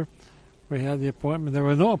order. We had the appointment. There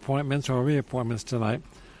were no appointments or reappointments tonight.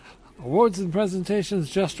 Awards and presentations,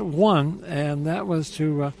 just one, and that was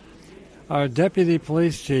to our Deputy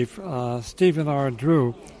Police Chief, Stephen R.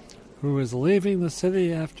 Drew, who is leaving the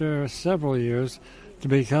city after several years to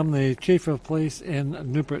become the Chief of Police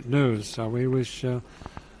in Newport News. So we wish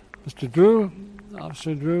Mr. Drew,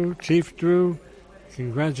 Officer Drew, Chief Drew,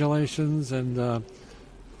 congratulations, and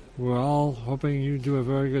we're all hoping you do a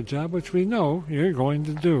very good job, which we know you're going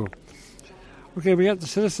to do. Okay, we got the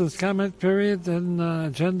citizens' comment period and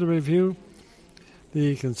agenda review.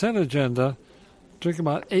 The consent agenda took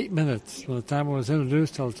about 8 minutes from the time it was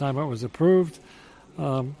introduced till the time it was approved.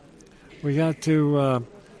 We got to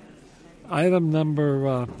item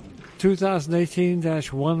number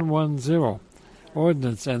 2018-110,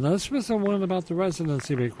 ordinance, and this was the one about the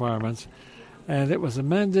residency requirements, and it was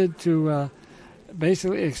amended to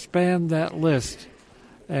basically expand that list.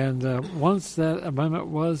 And once that amendment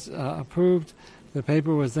was approved, the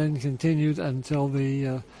paper was then continued until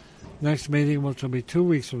the next meeting, which will be 2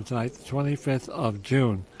 weeks from tonight, the 25th of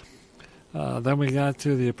June. Then we got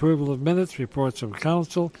to the approval of minutes, reports from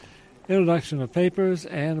council, introduction of papers,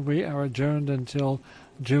 and we are adjourned until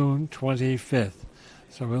June 25th.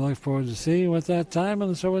 So we look forward to seeing you at that time,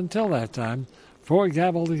 and so until that time, for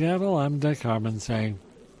Gavel to Gavel, I'm Dick Harmon saying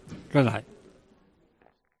good night.